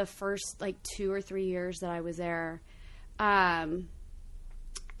the first like 2 or 3 years that I was there. And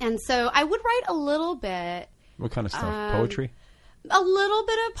so I would write a little bit. What kind of stuff? Poetry? A little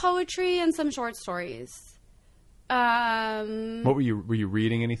bit of poetry and some short stories. What were you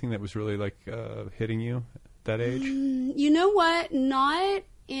reading? Anything that was really like hitting you at that age? You know what? Not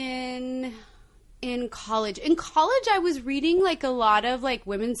in college. In college, I was reading like a lot of like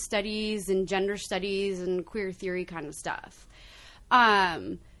women's studies and gender studies and queer theory kind of stuff.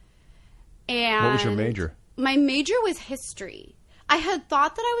 And What was your major? My major was history. I had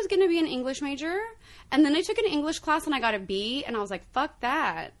thought that I was going to be an English major, and then I took an English class and I got a B, and I was like, "Fuck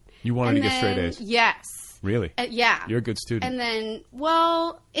that." You wanted to get straight A's? Yes. Really? Yeah. You're a good student. And then,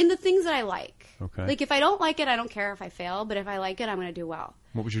 well, in the things that I like. Okay. Like, if I don't like it, I don't care if I fail. But if I like it, I'm going to do well.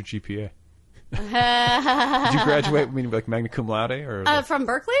 What was your GPA? Did you graduate, I mean, like magna cum laude? Or like... From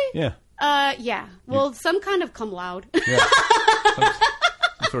Berkeley? Yeah. Yeah. Well, some kind of cum laude. Yeah. some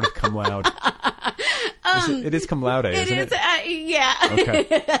sort of cum laude. It is cum laude, isn't it? Yeah.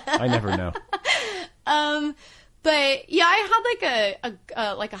 Okay. I never know. But yeah, I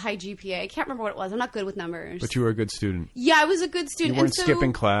had like a high GPA. I can't remember what it was. I'm not good with numbers. But you were a good student. Yeah, I was a good student. You weren't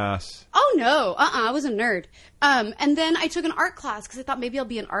skipping class. Oh no, I was a nerd. And then I took an art class because I thought maybe I'll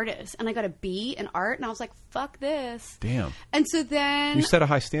be an artist, and I got a B in art, and I was like, "Fuck this." Damn. And so then You set a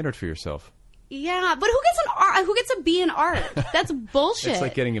high standard for yourself. yeah, but who gets a B in art? That's bullshit. It's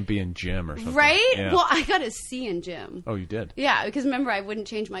like getting a B in gym or something. right? Yeah. Well, I got a C in gym. Oh, you did? Yeah, because remember I wouldn't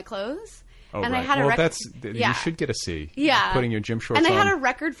change my clothes. Oh, and right. I had You should get a C. Yeah. Putting your gym shorts and I on. had a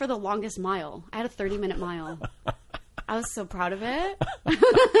record for the longest mile. I had a 30-minute mile. I was so proud of it.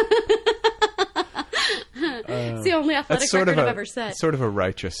 It's the only athletic record I've ever set. Sort of a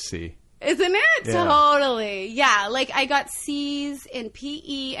righteous C. Isn't it? Yeah. Totally. Yeah, like I got C's in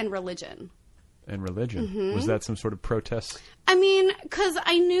PE and religion. And religion. Mm-hmm. Was that some sort of protest? I mean, because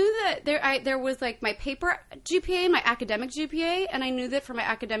I knew that there was like my paper GPA and my academic GPA, and I knew that for my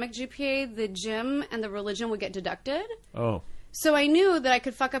academic GPA, the gym and the religion would get deducted. Oh. So I knew that I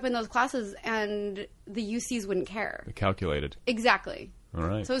could fuck up in those classes, and the UCs wouldn't care. They calculated. Exactly. All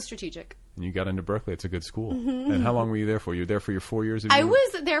right. So it was strategic. And you got into Berkeley. It's a good school. Mm-hmm. And how long were you there for? You were there for your 4 years? I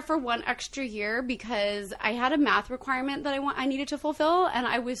was there for 1 extra year because I had a math requirement that I needed to fulfill, and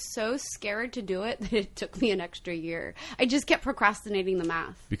I was so scared to do it that it took me an extra year. I just kept procrastinating the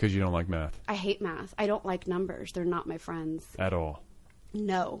math. Because you don't like math? I hate math. I don't like numbers. They're not my friends. At all?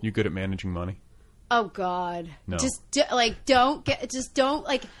 No. You good at managing money? Oh, God. No.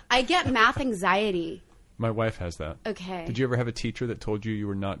 I get math anxiety. My wife has that. Okay. Did you ever have a teacher that told you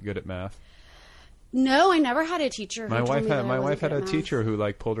were not good at math? No, I never had a teacher. My wife had a teacher who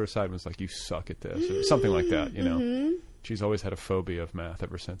like pulled her aside and was like, "You suck at this," or something like that. You know, she's always had a phobia of math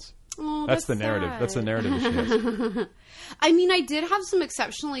ever since. Oh, that's the narrative. sad. That's the narrative that she has. I mean, I did have some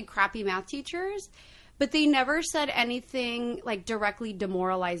exceptionally crappy math teachers, but they never said anything like directly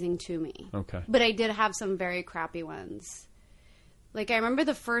demoralizing to me. Okay. But I did have some very crappy ones. Like I remember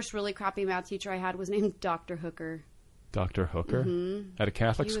the first really crappy math teacher I had was named Dr. Hooker. Dr. Hooker? At a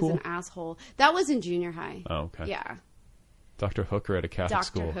Catholic school? He was an asshole. That was in junior high. Oh, okay. Yeah. Dr. Hooker at a Catholic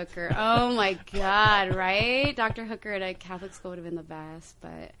school. Dr. Hooker. Oh, my God, right? Dr. Hooker at a Catholic school would have been the best.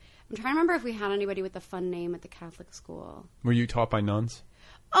 But I'm trying to remember if we had anybody with a fun name at the Catholic school. Were you taught by nuns?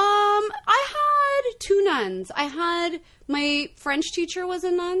 I had 2 nuns. I had my French teacher was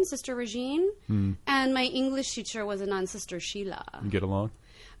a nun, Sister Regine, and my English teacher was a nun, Sister Sheila. You get along?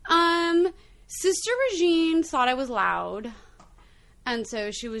 Sister Regine thought I was loud, and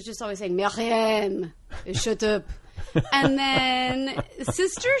so she was just always saying, Myriam, shut up. And then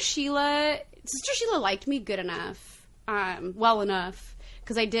Sister Sheila liked me good enough, well enough,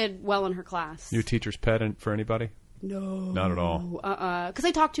 because I did well in her class. You a teacher's pet for anybody? No. Not at all. Because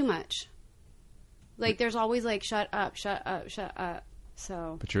I talk too much. Like, there's always like, shut up.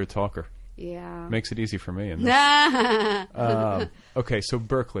 So. But you're a talker. Yeah. Makes it easy for me. Okay, so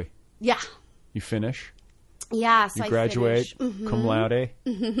Berkeley. Yeah. You finish. Yes, you graduate cum laude,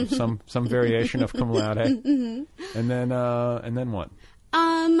 some variation of cum laude, and then what?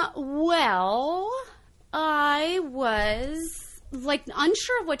 Well, I was like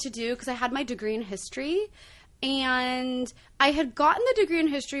unsure of what to do because I had my degree in history, and I had gotten the degree in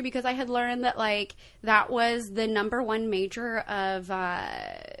history because I had learned that like that was the #1 major of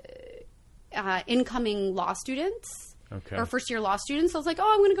incoming law students. Okay. Or first-year law students. So I was like,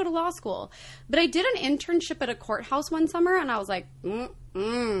 oh, I'm going to go to law school. But I did an internship at a courthouse one summer, and I was like,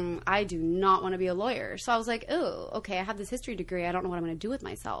 I do not want to be a lawyer. So I was like, oh, okay, I have this history degree. I don't know what I'm going to do with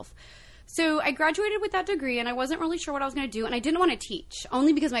myself. So I graduated with that degree, and I wasn't really sure what I was going to do, and I didn't want to teach,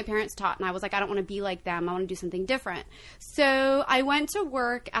 only because my parents taught, and I was like, I don't want to be like them. I want to do something different. So I went to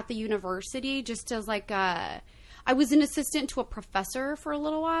work at the university just as like I was an assistant to a professor for a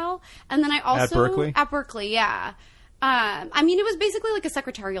little while, and then I also... At Berkeley? At Berkeley, yeah. I mean, it was basically like a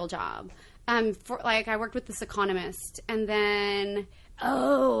secretarial job. I worked with this economist, and then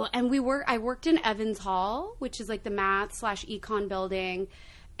I worked in Evans Hall, which is like the math/econ building,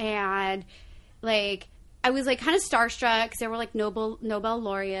 and like I was like kind of starstruck because there were like Nobel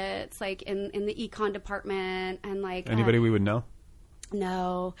laureates like in the econ department, and like anybody we would know.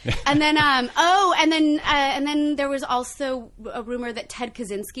 No. And then, and then there was also a rumor that Ted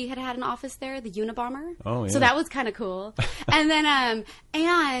Kaczynski had an office there, the Unabomber. Oh, yeah. So that was kind of cool. And then,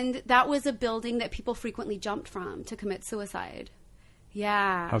 and that was a building that people frequently jumped from to commit suicide.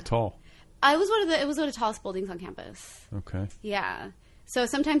 Yeah. How tall? It was one of the tallest buildings on campus. Okay. Yeah. So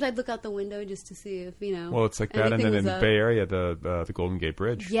sometimes I'd look out the window just to see if, Well, it's like that, and then in the Bay Area, the Golden Gate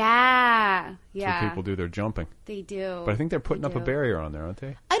Bridge. Yeah. That's where people do their jumping. They do. But I think they're putting up a barrier on there, aren't they?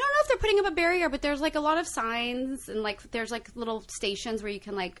 I don't know if they're putting up a barrier, but there's like a lot of signs, and like there's like little stations where you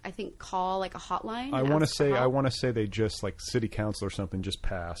can like I think call like a hotline. I want to say they just like city council or something just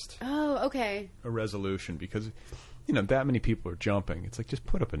passed. Oh, okay. A resolution because that many people are jumping. It's like just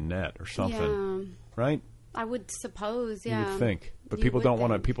put up a net or something, right? I would suppose, yeah. You would think, but people don't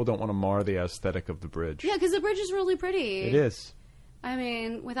want to mar the aesthetic of the bridge. Yeah, because the bridge is really pretty. It is. I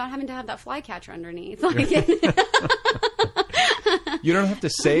mean, without having to have that flycatcher underneath. Like you don't have to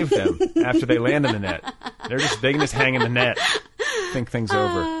save them after they land in the net. They can just hang in the net. Think things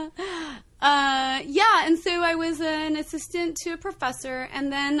over. Yeah, and so I was an assistant to a professor, and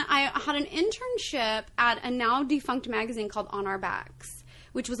then I had an internship at a now defunct magazine called On Our Backs,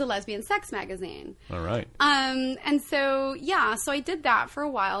 which was a lesbian sex magazine. All right. And so, yeah, so I did that for a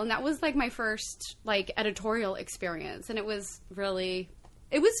while, and that was like my first like editorial experience, and it was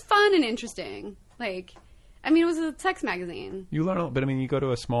fun and interesting. Like, I mean, it was a sex magazine. You learn a little bit. I mean, you go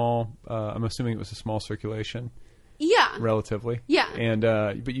to a small, I'm assuming it was a small circulation. Yeah. Relatively. Yeah. And,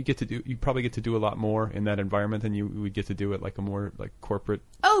 but you probably get to do a lot more in that environment than you would get to do at like a more like corporate.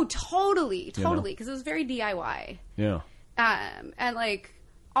 Oh, totally. Because it was very DIY. Yeah. And like,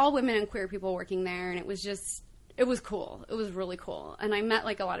 all women and queer people working there, and it was cool. It was really cool, and I met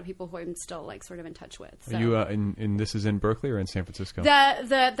like a lot of people who I'm still like sort of in touch with. So. Are you this is in Berkeley or in San Francisco?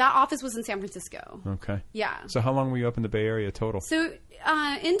 That office was in San Francisco. Okay. Yeah. So how long were you up in the Bay Area total? So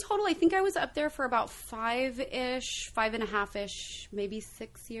in total, I think I was up there for about 5.5-ish, maybe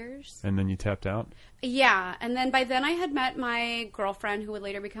 6 years. And then you tapped out? Yeah, and then by then I had met my girlfriend, who would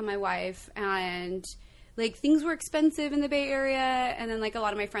later become my wife, and like things were expensive in the Bay Area, and then like a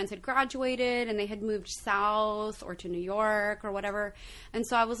lot of my friends had graduated and they had moved south or to New York or whatever. And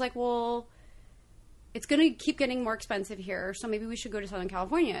so I was like, well, it's going to keep getting more expensive here, so maybe we should go to Southern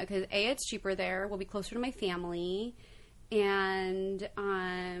California because A, it's cheaper there, we'll be closer to my family, and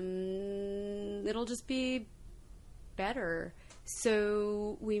it'll just be better.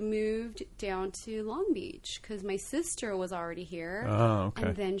 So we moved down to Long Beach because my sister was already here. Oh, okay.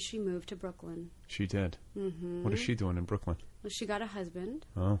 And then she moved to Brooklyn. She did. Mm-hmm. What is she doing in Brooklyn? Well, she got a husband.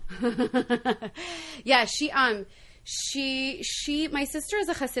 Oh. Yeah, my sister is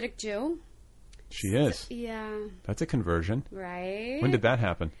a Hasidic Jew. She is? Yeah. That's a conversion. Right. When did that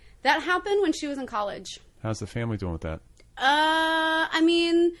happen? That happened when she was in college. How's the family doing with that? I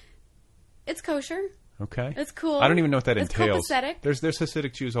mean, it's kosher. Okay. It's cool. I don't even know what that it's entails. Copacetic. There's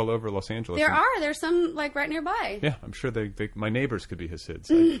Hasidic Jews all over Los Angeles. There's some like right nearby. Yeah, I'm sure my neighbors could be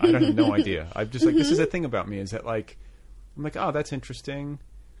Hasids. I don't have no idea. I'm just like, this is the thing about me is that like, I'm like, oh, that's interesting.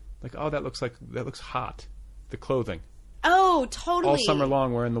 Like, oh, that looks hot. The clothing. Oh, totally. All summer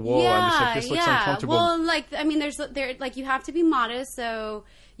long wearing the wool. I'm just like, this looks uncomfortable. Well, like, I mean, like, you have to be modest, so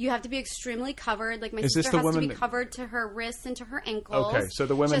you have to be extremely covered. Like, my sister has to be covered to her wrists and to her ankles. Okay, so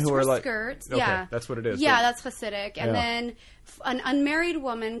the women just who are like skirts. Okay, yeah, that's what it is. Yeah, that's Hasidic. And then an unmarried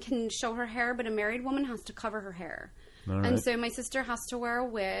woman can show her hair, but a married woman has to cover her hair. All right. And so my sister has to wear a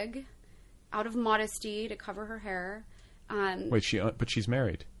wig out of modesty to cover her hair. Wait, but she's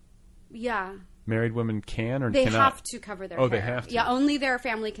married. Yeah. Married women can or they cannot? They have to cover their hair. Oh, they have to? Yeah, only their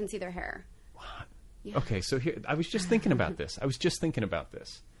family can see their hair. What? Yeah. Okay, so here, I was just thinking about this.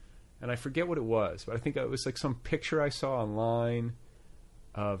 And I forget what it was, but I think it was like some picture I saw online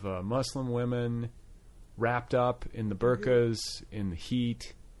of Muslim women wrapped up in the burqas, in the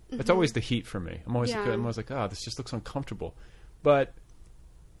heat. It's always the heat for me. I'm always like, oh, this just looks uncomfortable. But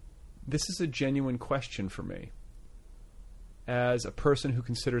this is a genuine question for me. As a person who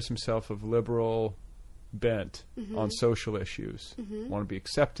considers himself of liberal bent on social issues, want to be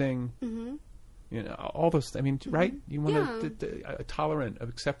accepting, you know, all those. I mean, right? You want to tolerant, of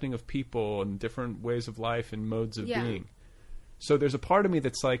accepting of people and different ways of life and modes of being. So there's a part of me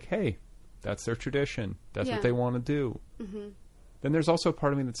that's like, hey, that's their tradition. That's what they want to do. Then there's also a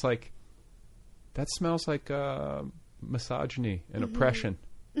part of me that's like, that smells like misogyny and oppression.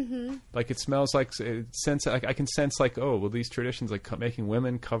 Like it smells like I can sense like, oh, well, these traditions like making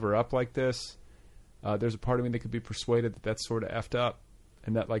women cover up like this. There's a part of me that could be persuaded that that's sort of effed up,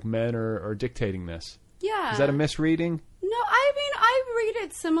 and that like men are dictating this. Yeah, is that a misreading? No, I mean I read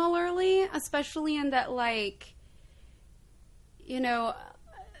it similarly, especially in that like, you know,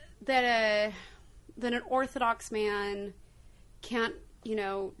 that an Orthodox man can't, you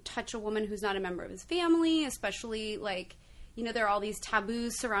know, touch a woman who's not a member of his family, especially like. You know, there are all these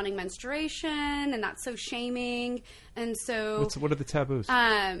taboos surrounding menstruation, and that's so shaming. And so... What are the taboos?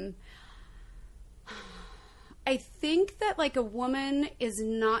 I think that, like, a woman is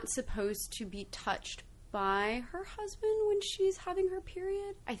not supposed to be touched by her husband when she's having her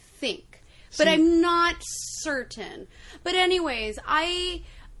period. I think. But I'm not certain. But anyways, I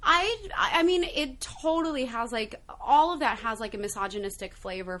mean, it totally has, like, all of that has, like, a misogynistic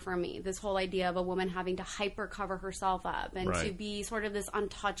flavor for me. This whole idea of a woman having to hyper cover herself up and to be sort of this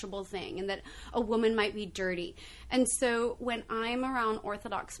untouchable thing, and that a woman might be dirty. And so when I'm around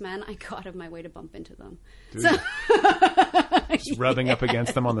Orthodox men, I go out of my way to bump into them. Just rubbing up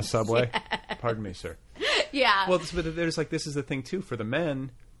against them on the subway? Yes. Pardon me, sir. Yeah. Well, but there's, like, this is the thing, too. For the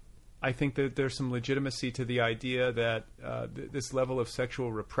men... I think that there's some legitimacy to the idea that this level of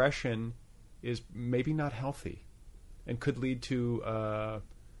sexual repression is maybe not healthy and could lead to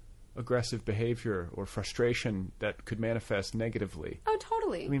aggressive behavior or frustration that could manifest negatively. Oh,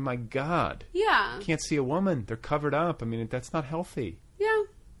 totally. I mean, my God. Yeah. You can't see a woman. They're covered up. I mean, that's not healthy. Yeah.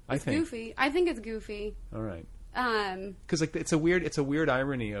 It's goofy. I think it's goofy. All right. Because like it's a weird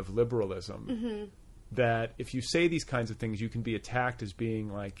irony of liberalism. That if you say these kinds of things, you can be attacked as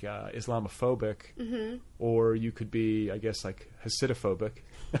being like Islamophobic, or you could be, I guess, like Hasidophobic.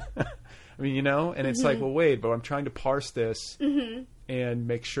 I mean, you know, and it's like, well, wait, but I'm trying to parse this and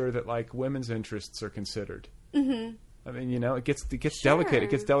make sure that like women's interests are considered. I mean, you know, it gets delicate. It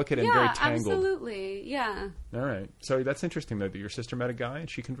gets delicate and very tangled. Absolutely, yeah. All right, so that's interesting though that your sister met a guy and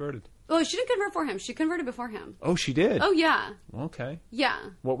she converted. Oh, she didn't convert for him. She converted before him. Oh, she did. Oh, yeah. Okay. Yeah.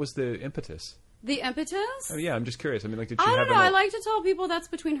 What was the impetus? The impetus? Oh, yeah, I'm just curious. I mean, like, did she I have don't know. I like to tell people that's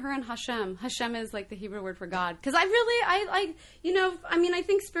between her and Hashem. Hashem is like the Hebrew word for God. Because I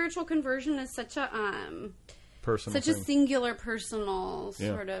think spiritual conversion is such a personal such a thing. singular, personal,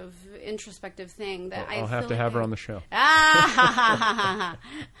 sort of introspective thing that I'll have to have her on the show. Ah,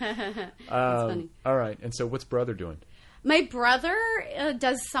 that's funny. All right. And so what's brother doing? My brother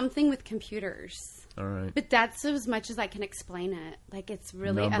does something with computers. All right. But that's as much as I can explain it. Like, it's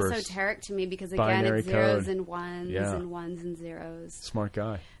really Numbers. esoteric to me because, again, Binary it's zeros code. and ones and ones and zeros. Smart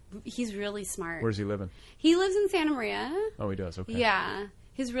guy. He's really smart. Where's he living? He lives in Santa Maria. Oh, he does. Okay. Yeah.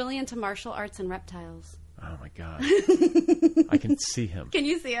 He's really into martial arts and reptiles. Oh, my God. I can see him. Can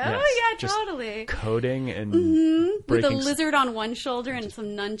you see him? Yes. Oh, yeah, Just totally. coding and With breaking... a lizard on one shoulder and some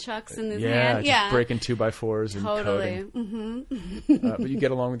nunchucks in his yeah, hand. just breaking 2x4s and Totally. coding. But you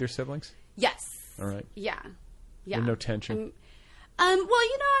get along with your siblings? Yes. All right. Yeah. Yeah. And no tension? Well,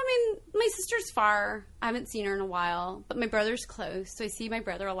 I mean, my sister's far. I haven't seen her in a while, but my brother's close, so I see my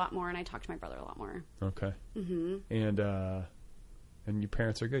brother a lot more, and I talk to my brother a lot more. Okay. Mm-hmm. And your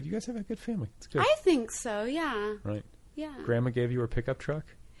parents are good. You guys have a good family. It's good. I think so, yeah. Right. Yeah. Grandma gave you her pickup truck?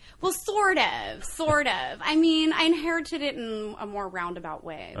 Well, sort of. I mean, I inherited it in a more roundabout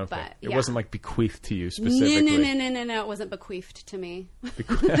way, Okay. but It yeah. wasn't like bequeathed to you specifically. No. It wasn't bequeathed to me.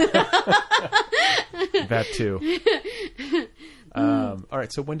 That too. All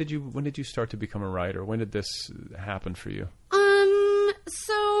right. So when did you start to become a writer? When did this happen for you?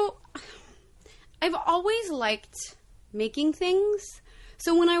 So I've always liked making things.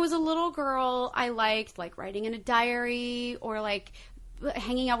 So when I was a little girl, I liked like writing in a diary or like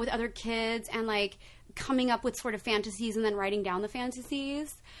hanging out with other kids and like coming up with sort of fantasies and then writing down the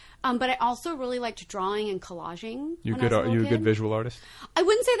fantasies. But I also really liked drawing and collaging. You a good visual artist? I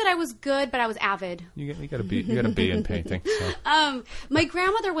wouldn't say that I was good, but I was avid. You got to be in painting. So. My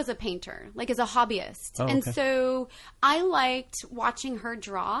grandmother was a painter, like as a hobbyist. Oh, okay. And so I liked watching her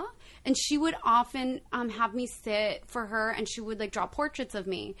draw. And she would often have me sit for her, and she would like draw portraits of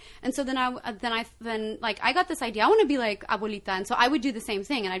me. And so then I got this idea. I want to be like abuelita, and so I would do the same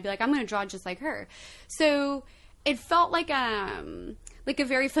thing, and I'd be like, I'm going to draw just like her. So it felt like a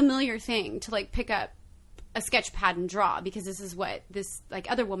very familiar thing to like pick up a sketch pad and draw, because this is what this like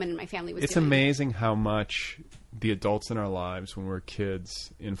other woman in my family was doing. It's amazing how much the adults in our lives when we're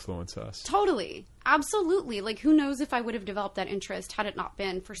kids influence us. Totally. Absolutely. Like, who knows if I would have developed that interest had it not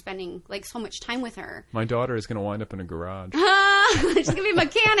been for spending like so much time with her. My daughter is going to wind up in a garage. She's going to be a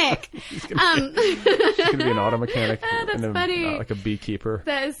mechanic. She's going to be an auto mechanic. That's funny. Like a beekeeper.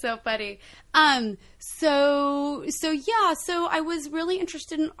 That is so funny. So I was really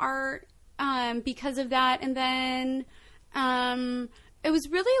interested in art because of that. And then it was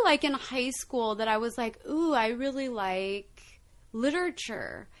really like in high school that I was like, ooh, I really like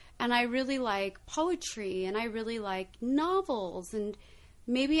literature. And I really like poetry, and I really like novels, and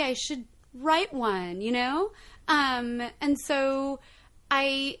maybe I should write one, you know? And so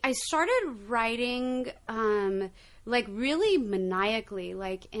I started writing like really maniacally,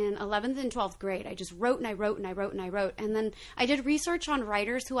 like in 11th and 12th grade. I just wrote and I wrote and I wrote and I wrote. And then I did research on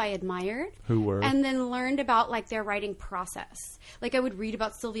writers who I admired. Who were? And then learned about like their writing process. Like I would read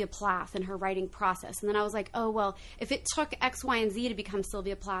about Sylvia Plath and her writing process. And then I was like, oh, well, if it took X, Y, and Z to become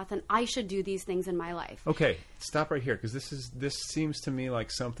Sylvia Plath, then I should do these things in my life. Okay, stop right here, because this seems to me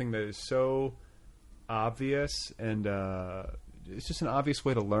like something that is so obvious, and it's just an obvious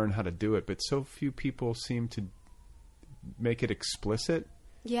way to learn how to do it, but so few people seem to make it explicit.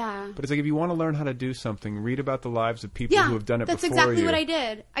 Yeah. But it's like, if you want to learn how to do something, read about the lives of people who have done it before you. That's exactly what I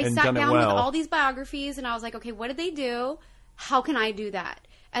did. I sat down well. with all these biographies, and I was like, okay, what did they do? How can I do that?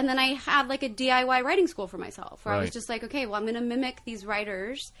 And then I had like a DIY writing school for myself, where I was just like, okay, well, I'm going to mimic these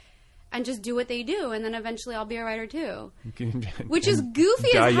writers and just do what they do, and then eventually I'll be a writer too. Which is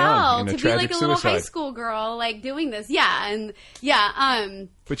goofy as hell to be like a little high school girl like doing this. But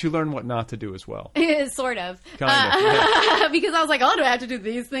you learn what not to do as well. Sort of. Kind of. Yeah. Because I was like, oh, do I have to do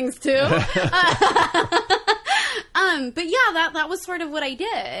these things too? But yeah, that was sort of what I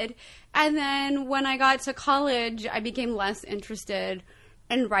did. And then when I got to college, I became less interested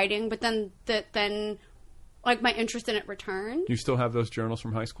in writing, but then like my interest in it returned. You still have those journals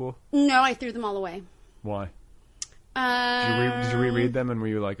from high school? No, I threw them all away. Why? Did you reread them, and were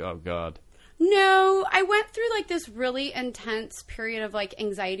you like, oh God? No, I went through like this really intense period of like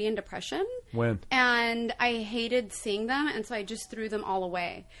anxiety and depression. When? And I hated seeing them, and so I just threw them all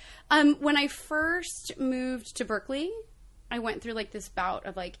away. When I first moved to Berkeley, I went through like this bout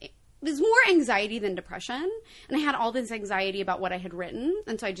of like, there's more anxiety than depression, and I had all this anxiety about what I had written,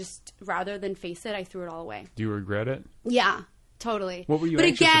 and so I just, rather than face it, I threw it all away. Do you regret it? Yeah, totally. What were you But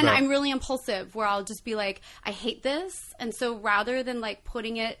anxious again, about? I'm really impulsive, where I'll just be like, I hate this, and so rather than like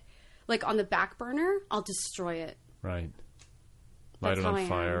putting it like on the back burner, I'll destroy it. Right. Light it on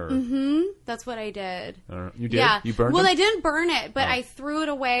fire. That's what I did. You did? Yeah. You burned Well, it? I didn't burn it, but I threw it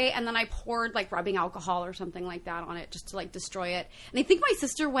away, and then I poured, like, rubbing alcohol or something like that on it just to, like, destroy it. And I think my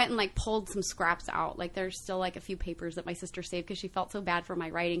sister went and, like, pulled some scraps out. Like, there's still, like, a few papers that my sister saved because she felt so bad for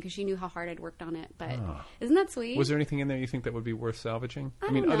my writing because she knew how hard I'd worked on it. But isn't that sweet? Was there anything in there you think that would be worth salvaging? I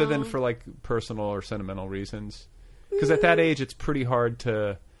mean, don't other than know. for, like, personal or sentimental reasons? Because at that age, it's pretty hard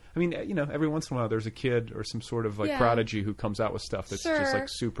to... I mean, you know, every once in a while there's a kid or some sort of, like, prodigy who comes out with stuff that's just, like,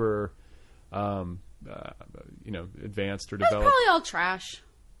 super, you know, advanced or That's developed. probably all trash.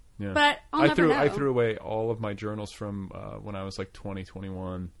 Yeah. But I'll never know. I threw away all of my journals from when I was, like, 20,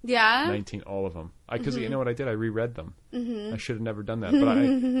 21, Yeah? 19, all of them. Because you know what I did? I reread them. I should have never done that.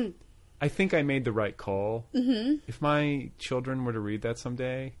 But I think I made the right call. If my children were to read that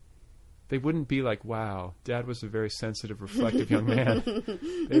someday... They wouldn't be like, wow, Dad was a very sensitive, reflective young man.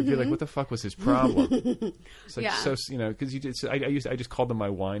 They'd be like, what the fuck was his problem? It's like, so, you know, because I just called them my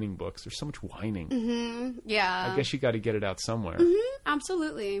whining books. There's so much whining. Yeah. I guess you got to get it out somewhere.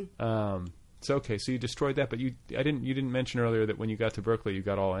 Absolutely. So okay, so you destroyed that, but you didn't mention earlier that when you got to Berkeley, you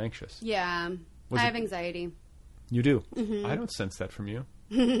got all anxious. Yeah. I have anxiety. You do? I don't sense that from you.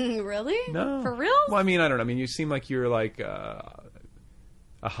 Really? No. For real? Well, I mean, I don't know. I mean, you seem like you're like...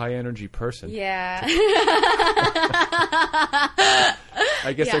 a high energy person. Yeah.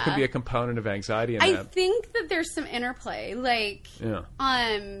 I guess there could be a component of anxiety in that. I think that there's some interplay. Like, Yeah.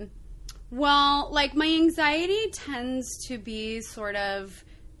 Well, like, my anxiety tends to be sort of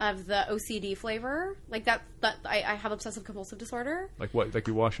the OCD flavor. Like, that I have obsessive compulsive disorder. Like what? Like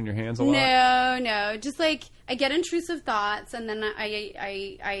you're washing your hands a lot? No. Just like I get intrusive thoughts, and then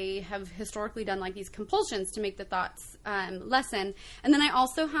I have historically done like these compulsions to make the thoughts lessen. And then I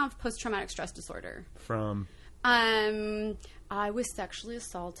also have post-traumatic stress disorder. From? I was sexually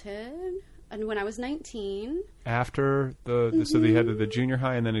assaulted, and when I was 19. After so they had the junior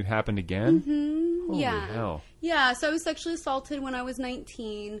high, and then it happened again? Holy hell. Yeah, so I was sexually assaulted when I was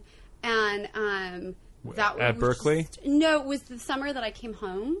 19, and that at was Berkeley? No, it was the summer that I came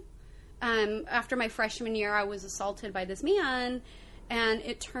home. After my freshman year, I was assaulted by this man, and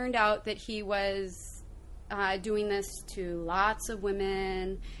it turned out that he was doing this to lots of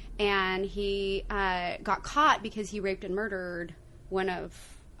women, and he got caught because he raped and murdered one of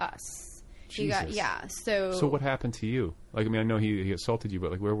us. Jesus. So what happened to you? Like, I mean, I know he assaulted you, but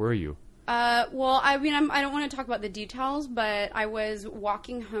like, where were you? Well, I mean, I don't want to talk about the details, but I was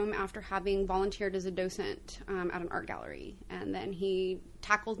walking home after having volunteered as a docent at an art gallery, and then he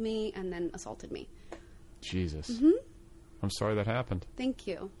tackled me and then assaulted me. Jesus. I'm sorry that happened. Thank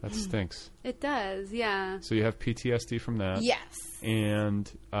you. That stinks. It does, yeah. So you have PTSD from that. Yes. And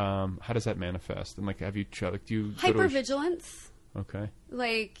how does that manifest? And like, have you do you hypervigilance? Okay.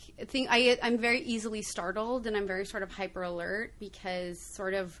 Like, I'm very easily startled, and I'm very sort of hyper alert because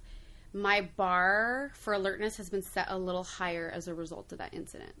sort of my bar for alertness has been set a little higher as a result of that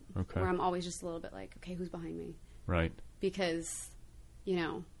incident. Okay. Where I'm always just a little bit like, okay, who's behind me? Right. Because, you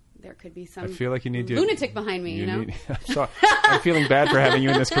know, there could be some I feel like you need lunatic behind me, you know? I'm feeling bad for having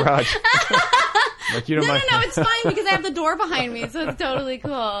you in this garage. Like, you don't mind. No, it's fine because I have the door behind me, so it's totally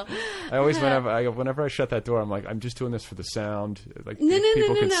cool. I always, whenever I shut that door, I'm like, I'm just doing this for the sound. Like, No,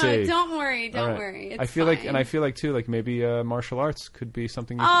 people can see. don't worry, All right. worry. It's I feel fine. like too, like maybe martial arts could be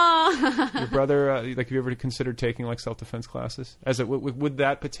something. Oh. Your brother, like, have you ever considered taking like self-defense classes? Would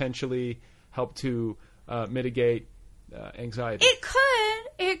that potentially help to mitigate anxiety?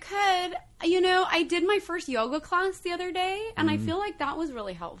 It could. You know, I did my first yoga class the other day, and I feel like that was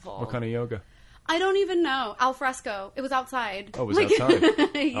really helpful. What kind of yoga? I don't even know. Al fresco. It was outside. Oh, it was outside.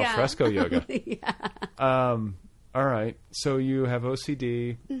 Yeah. Al fresco yoga. Yeah. All right. So you have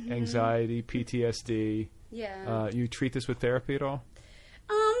OCD, anxiety, PTSD. Yeah. You treat this with therapy at all?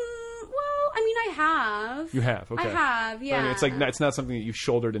 Well, I mean, I have. You have. Okay. I have. Yeah. I mean, it's not something that you've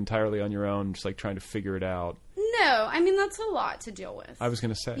shouldered entirely on your own, just like trying to figure it out. No, I mean that's a lot to deal with. I was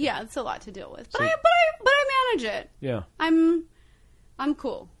going to say. Yeah, it's a lot to deal with, but So- I manage it. Yeah. I'm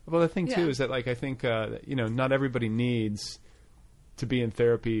cool. Well, the thing too Yeah. is that, like, I think not everybody needs to be in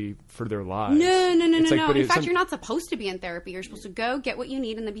therapy for their lives. No. It's like, but In it's fact, you're not supposed to be in therapy. You're supposed to go get what you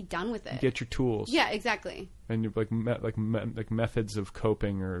need and then be done with it. get your tools. Yeah, exactly. And you're like methods of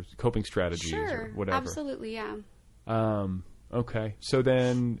coping or coping strategies Sure. or whatever. Absolutely, yeah. Okay. So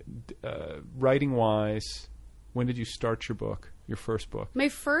then, writing wise, when did you start your book? Your first book? My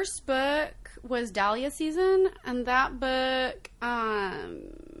first book was Dahlia Season, and that book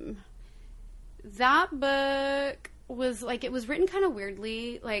was like, it was written kind of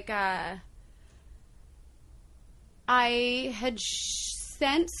weirdly. Like, I had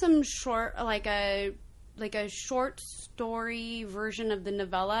sent some short, like a like a short story version of the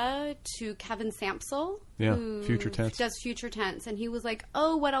novella to Kevin Sampsell, who Future Tense. does Future Tense, and he was like,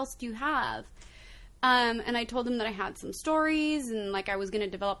 "Oh, what else do you have?" And I told him that I had some stories, and like I was going to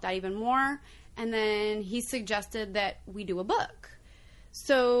develop that even more. And then he suggested that we do a book.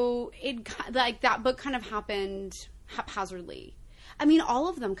 So that book kind of happened haphazardly. I mean, all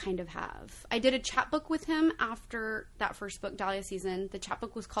of them kind of have. I did a chapbook with him after that first book, Dahlia Season. The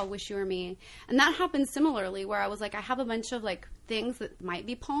chapbook was called Wish You Were Me. And that happened similarly, where I was like, I have a bunch of like things that might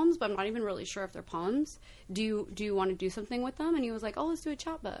be poems, but I'm not even really sure if they're poems. Do you want to do something with them? And he was like, oh, let's do a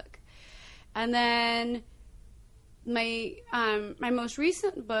chapbook. And then my most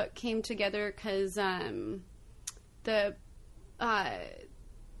recent book came together because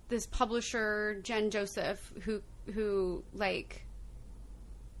this publisher, Jen Joseph, who like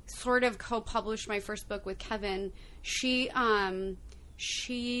sort of co-published my first book with Kevin, she had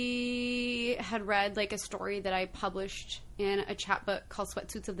read like a story that I published in a chapbook called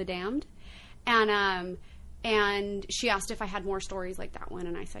Sweatsuits of the Damned, and she asked if I had more stories like that one,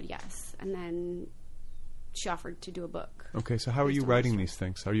 and I said yes, and then she offered to do a book. Okay, so how are you writing these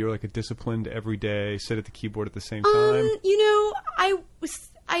things? Are you like a disciplined every day, sit at the keyboard at the same time? You know, I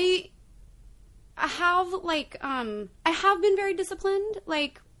have like I have been very disciplined,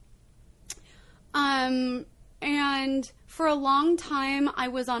 like and for a long time I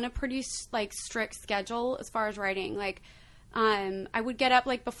was on a pretty like strict schedule as far as writing. Like I would get up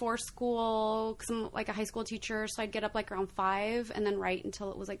like before school because I'm like a high school teacher, so I'd get up like around 5 and then write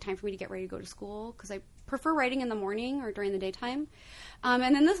until it was like time for me to get ready to go to school because I prefer writing in the morning or during the daytime.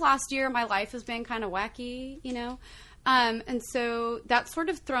 And then this last year my life has been kind of wacky, you know. And so that's sort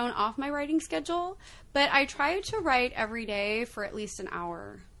of thrown off my writing schedule, but I try to write every day for at least an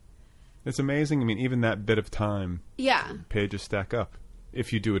hour. It's amazing. I mean, even that bit of time, pages stack up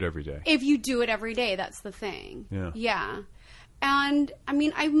if you do it every day. If you do it every day, that's the thing. Yeah. Yeah. And I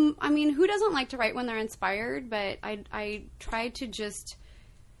mean, I mean, who doesn't like to write when they're inspired? But I try to just,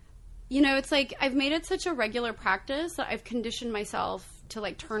 you know, it's like I've made it such a regular practice that I've conditioned myself to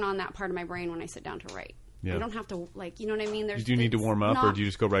like turn on that part of my brain when I sit down to write. Yeah. I don't have to, like, you know what I mean? Do you need to warm up, or do you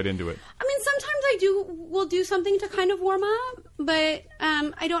just go right into it? I mean, sometimes will do something to kind of warm up, but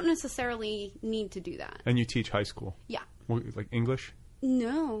I don't necessarily need to do that. And you teach high school? Yeah. Like English?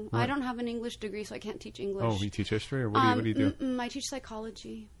 No, I don't have an English degree, so I can't teach English. Oh, you teach history, or what do you do? I teach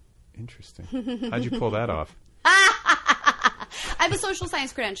psychology. Interesting. How'd you pull that off? I have a social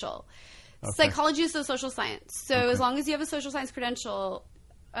science credential. Okay. Psychology is a social science. So as long as you have a social science credential,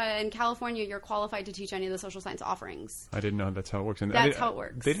 in California, you're qualified to teach any of the social science offerings. I didn't know that's how it works. And that's how it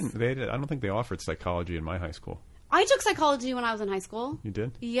works. I don't think they offered psychology in my high school. I took psychology when I was in high school. You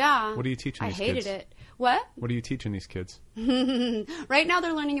did? Yeah. What are you teaching these kids? I hated it. What? What are you teaching these kids? Right now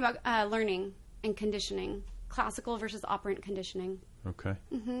they're learning about learning and conditioning. Classical versus operant conditioning. Okay.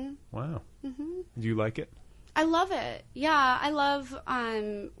 Mm-hmm. Wow. Mm-hmm. Do you like it? I love it. Yeah, I love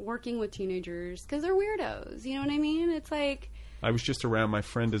working with teenagers because they're weirdos. You know what I mean? It's like... I was just around. My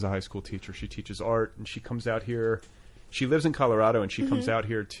friend is a high school teacher. She teaches art, and she comes out here. She lives in Colorado, and she comes out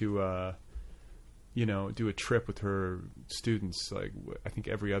here to, do a trip with her students, like, I think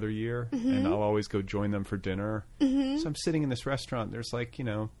every other year. And I'll always go join them for dinner. So I'm sitting in this restaurant. There's,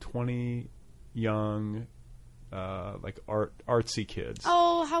 20 young, artsy kids.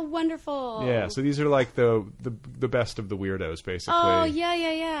 Oh, how wonderful. Yeah, so these are, the best of the weirdos, basically. Oh,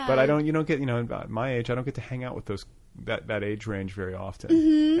 yeah. But you don't get, at my age, I don't get to hang out with that age range very often,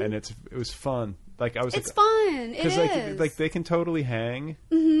 and it was fun. It's fun. It is. They can totally hang.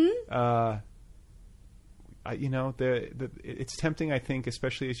 It's tempting. I think,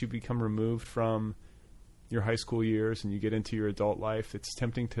 especially as you become removed from your high school years and you get into your adult life, it's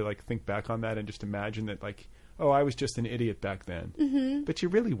tempting to think back on that and just imagine that I was just an idiot back then, but you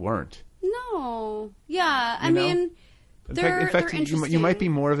really weren't. No. Yeah. I mean. In fact, you might be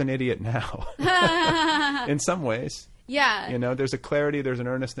more of an idiot now. In some ways. Yeah. There's a clarity, there's an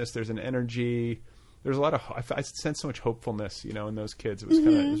earnestness, there's an energy. There's a lot of... I sense so much hopefulness, in those kids. It was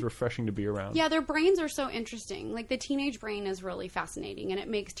it was refreshing to be around. Yeah, their brains are so interesting. The teenage brain is really fascinating, and it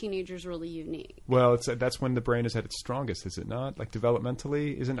makes teenagers really unique. Well, that's when the brain is at its strongest, is it not?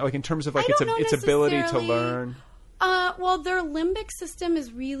 Developmentally? Isn't in terms of its ability to learn... Well, their limbic system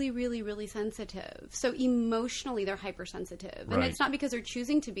is really, really, really sensitive. So emotionally, they're hypersensitive. And it's not because they're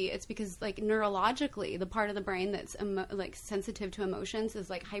choosing to be. It's because, neurologically, the part of the brain that's, sensitive to emotions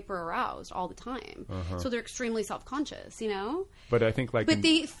is, hyper-aroused all the time. So they're extremely self-conscious, But I think, But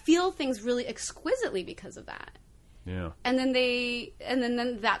they feel things really exquisitely because of that. Yeah. And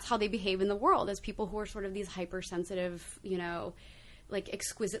then that's how they behave in the world as people who are sort of these hypersensitive, like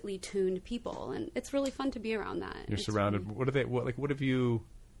exquisitely tuned people, and it's really fun to be around that. You're It's surrounded. really- What are they? What have you?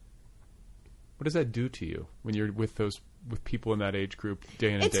 What does that do to you when you're with people in that age group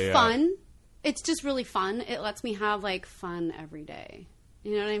day in and day It's out? fun. It's just really fun. It lets me have like fun every day.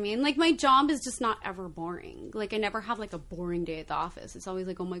 You know what I mean? Like my job is just not ever boring. Like I never have like a boring day at the office. It's always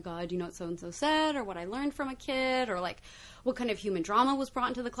like, oh my God, you know what so-and-so said, or what I learned from a kid, or like what kind of human drama was brought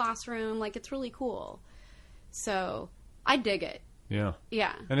into the classroom. Like it's really cool. So I dig it. Yeah.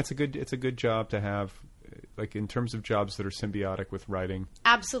 Yeah. And it's a good job to have, like in terms of jobs that are symbiotic with writing.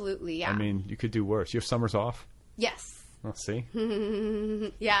 Absolutely, yeah. I mean, you could do worse. You have summers off? Yes. Well, see?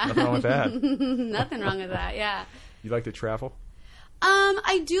 Yeah. Nothing wrong with that. Nothing wrong with that, yeah. You like to travel?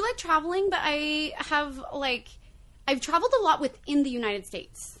 I do like traveling, but I've traveled a lot within the United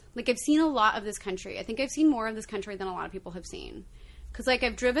States. Like, I've seen a lot of this country. I think I've seen more of this country than a lot of people have seen. Because, like,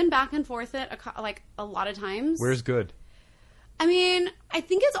 I've driven back and forth it, a lot of times. Where's good? I mean, I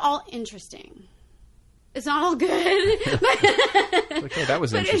think it's all interesting. It's not all good. Okay, that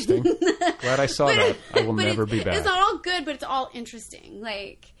was interesting. Glad I saw that. I will never be back. It's not all good, but it's all interesting.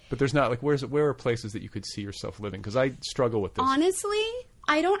 Like... But there's not, like, where are places that you could see yourself living? Because I struggle with this. Honestly,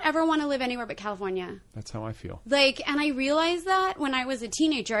 I don't ever want to live anywhere but California. That's how I feel. Like, and I realized that when I was a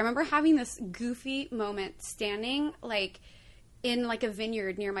teenager. I remember having this goofy moment standing, like, in, like, a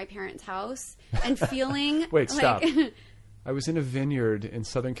vineyard near my parents' house and feeling... Wait, like, stop. I was in a vineyard in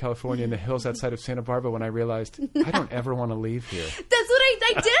Southern California in the hills outside of Santa Barbara when I realized I don't ever want to leave here. That's what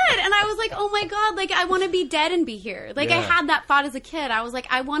I did. And I was like, oh my God, like, I want to be dead and be here. Like, I Yeah. had that thought as a kid. I was like,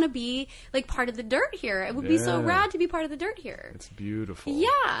 I want to be, like, part of the dirt here. It would be so Yeah. rad to be part of the dirt here. It's beautiful.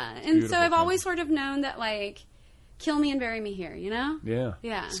 Yeah. And so beautiful I've always country. sort of known that, like, kill me and bury me here, you know? Yeah.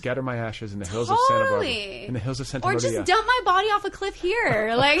 Yeah. Scatter my ashes in the hills of Santa Barbara. Totally. In the hills of Santa Or Maria. just dump my body off a cliff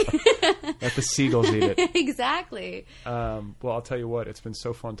here. Like, Let the seagulls eat it. exactly. Well, I'll tell you what. It's been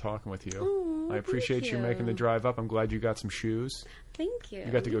so fun talking with you. Aw, I appreciate thank you making the you. drive up. I'm glad you got some shoes. Thank you.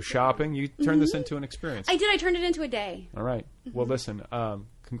 You got to go shopping. You turned this into an experience. I did. I turned it into a day. All right. Well, listen.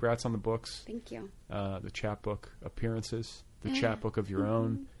 Congrats on the books. Thank you. The chapbook appearances, the chapbook of your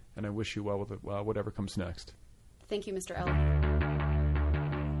own, and I wish you well with it, whatever comes next. Thank you, Mr. L.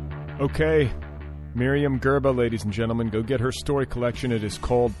 Okay, Myriam Gurba, ladies and gentlemen, go get her story collection. It is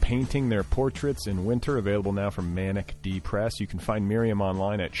called Painting Their Portraits in Winter, available now from Manic D Press. You can find Myriam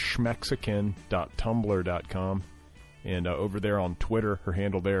online at schmexican.tumblr.com, and over there on Twitter, her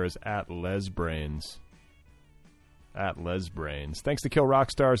handle there is @lesbrains. @lesbrains. Thanks to Kill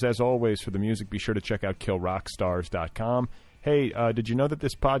Rockstars, as always, for the music. Be sure to check out killrockstars.com. Hey, did you know that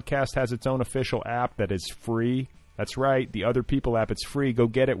this podcast has its own official app that is free? That's right, the Other People app. It's free. Go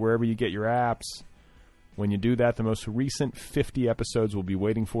get it wherever you get your apps. When you do that, the most recent 50 episodes will be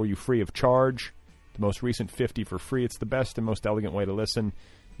waiting for you free of charge. The most recent 50 for free. It's the best and most elegant way to listen.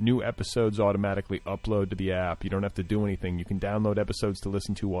 New episodes automatically upload to the app. You don't have to do anything. You can download episodes to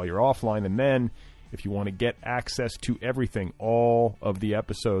listen to while you're offline, and then if you want to get access to everything, all of the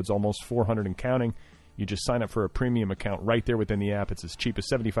episodes, almost 400 and counting, you just sign up for a premium account right there within the app. It's as cheap as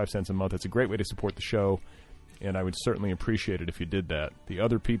 75 cents a month. It's a great way to support the show, and I would certainly appreciate it if you did that. The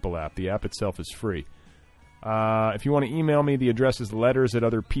Other People app, the app itself is free. If you want to email me, the address is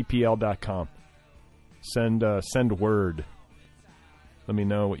letters@otherppl.com. Send word. Let me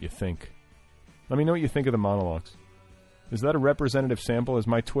know what you think. Let me know what you think of the monologues. Is that a representative sample? Is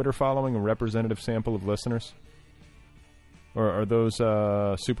my Twitter following a representative sample of listeners? Or are those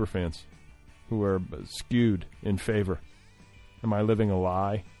super fans who are skewed in favor? Am I living a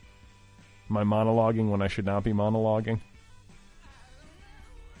lie? Am I monologuing when I should not be monologuing?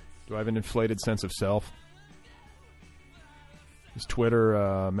 Do I have an inflated sense of self? Is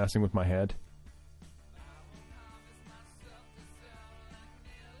Twitter messing with my head?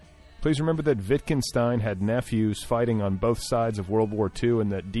 Please remember that Wittgenstein had nephews fighting on both sides of World War II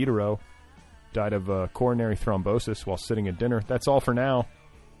and that Diderot died of coronary thrombosis while sitting at dinner. That's all for now.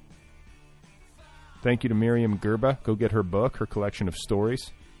 Thank you to Myriam Gurba. Go get her book, her collection of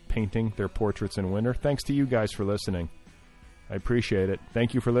stories, Painting Their Portraits in Winter. Thanks to you guys for listening. I appreciate it.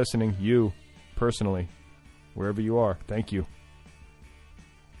 Thank you for listening. You, personally, wherever you are, thank you.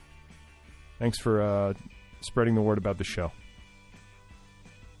 Thanks for spreading the word about the show.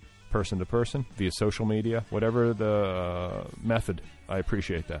 Person to person, via social media, whatever the method, I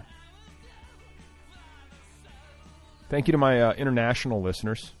appreciate that. Thank you to my international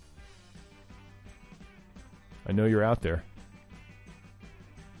listeners. I know you're out there.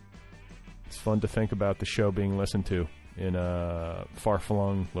 It's fun to think about the show being listened to in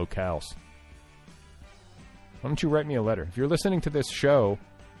far-flung locales. Why don't you write me a letter? If you're listening to this show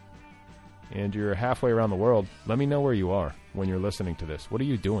and you're halfway around the world, let me know where you are when you're listening to this. What are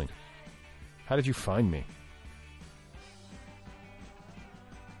you doing? How did you find me?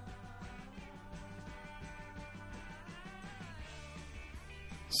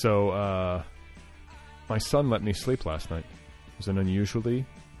 So, my son let me sleep last night. It was an unusually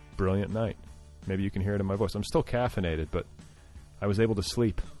brilliant night. Maybe you can hear it in my voice. I'm still caffeinated, but I was able to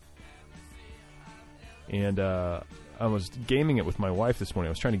sleep. And I was gaming it with my wife this morning.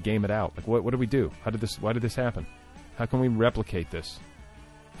 I was trying to game it out. Like, what do we do? Why did this happen? How can we replicate this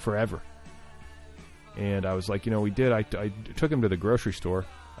forever? And I was like, we did. I took him to the grocery store.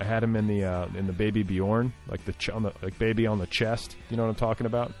 I had him in the baby Bjorn, like like baby on the chest. You know what I'm talking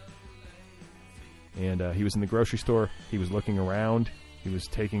about? And he was in the grocery store. He was looking around. He was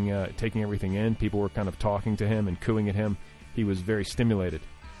taking everything in. People were kind of talking to him and cooing at him. He was very stimulated.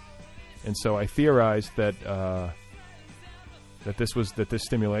 And so I theorized that this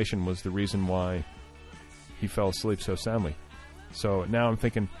stimulation was the reason why he fell asleep so soundly. So now I'm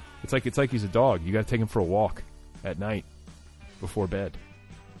thinking it's like he's a dog. You got to take him for a walk at night before bed.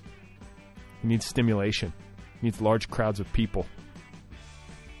 He needs stimulation. He needs large crowds of people.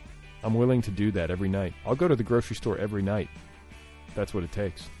 I'm willing to do that every night. I'll go to the grocery store every night. That's what it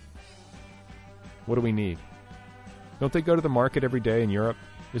takes. What do we need? Don't they go to the market every day in Europe?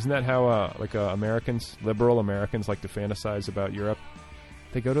 Isn't that how Americans, liberal Americans, like to fantasize about Europe?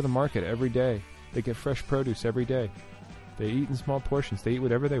 They go to the market every day. They get fresh produce every day. They eat in small portions. They eat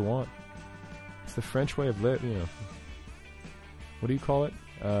whatever they want. It's the French way of living. What do you call it?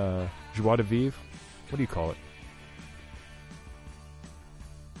 Joie de vivre? What do you call it?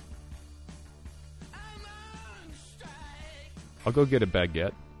 I'll go get a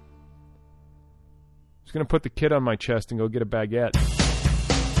baguette. I was going to put the kid on my chest and go get a baguette.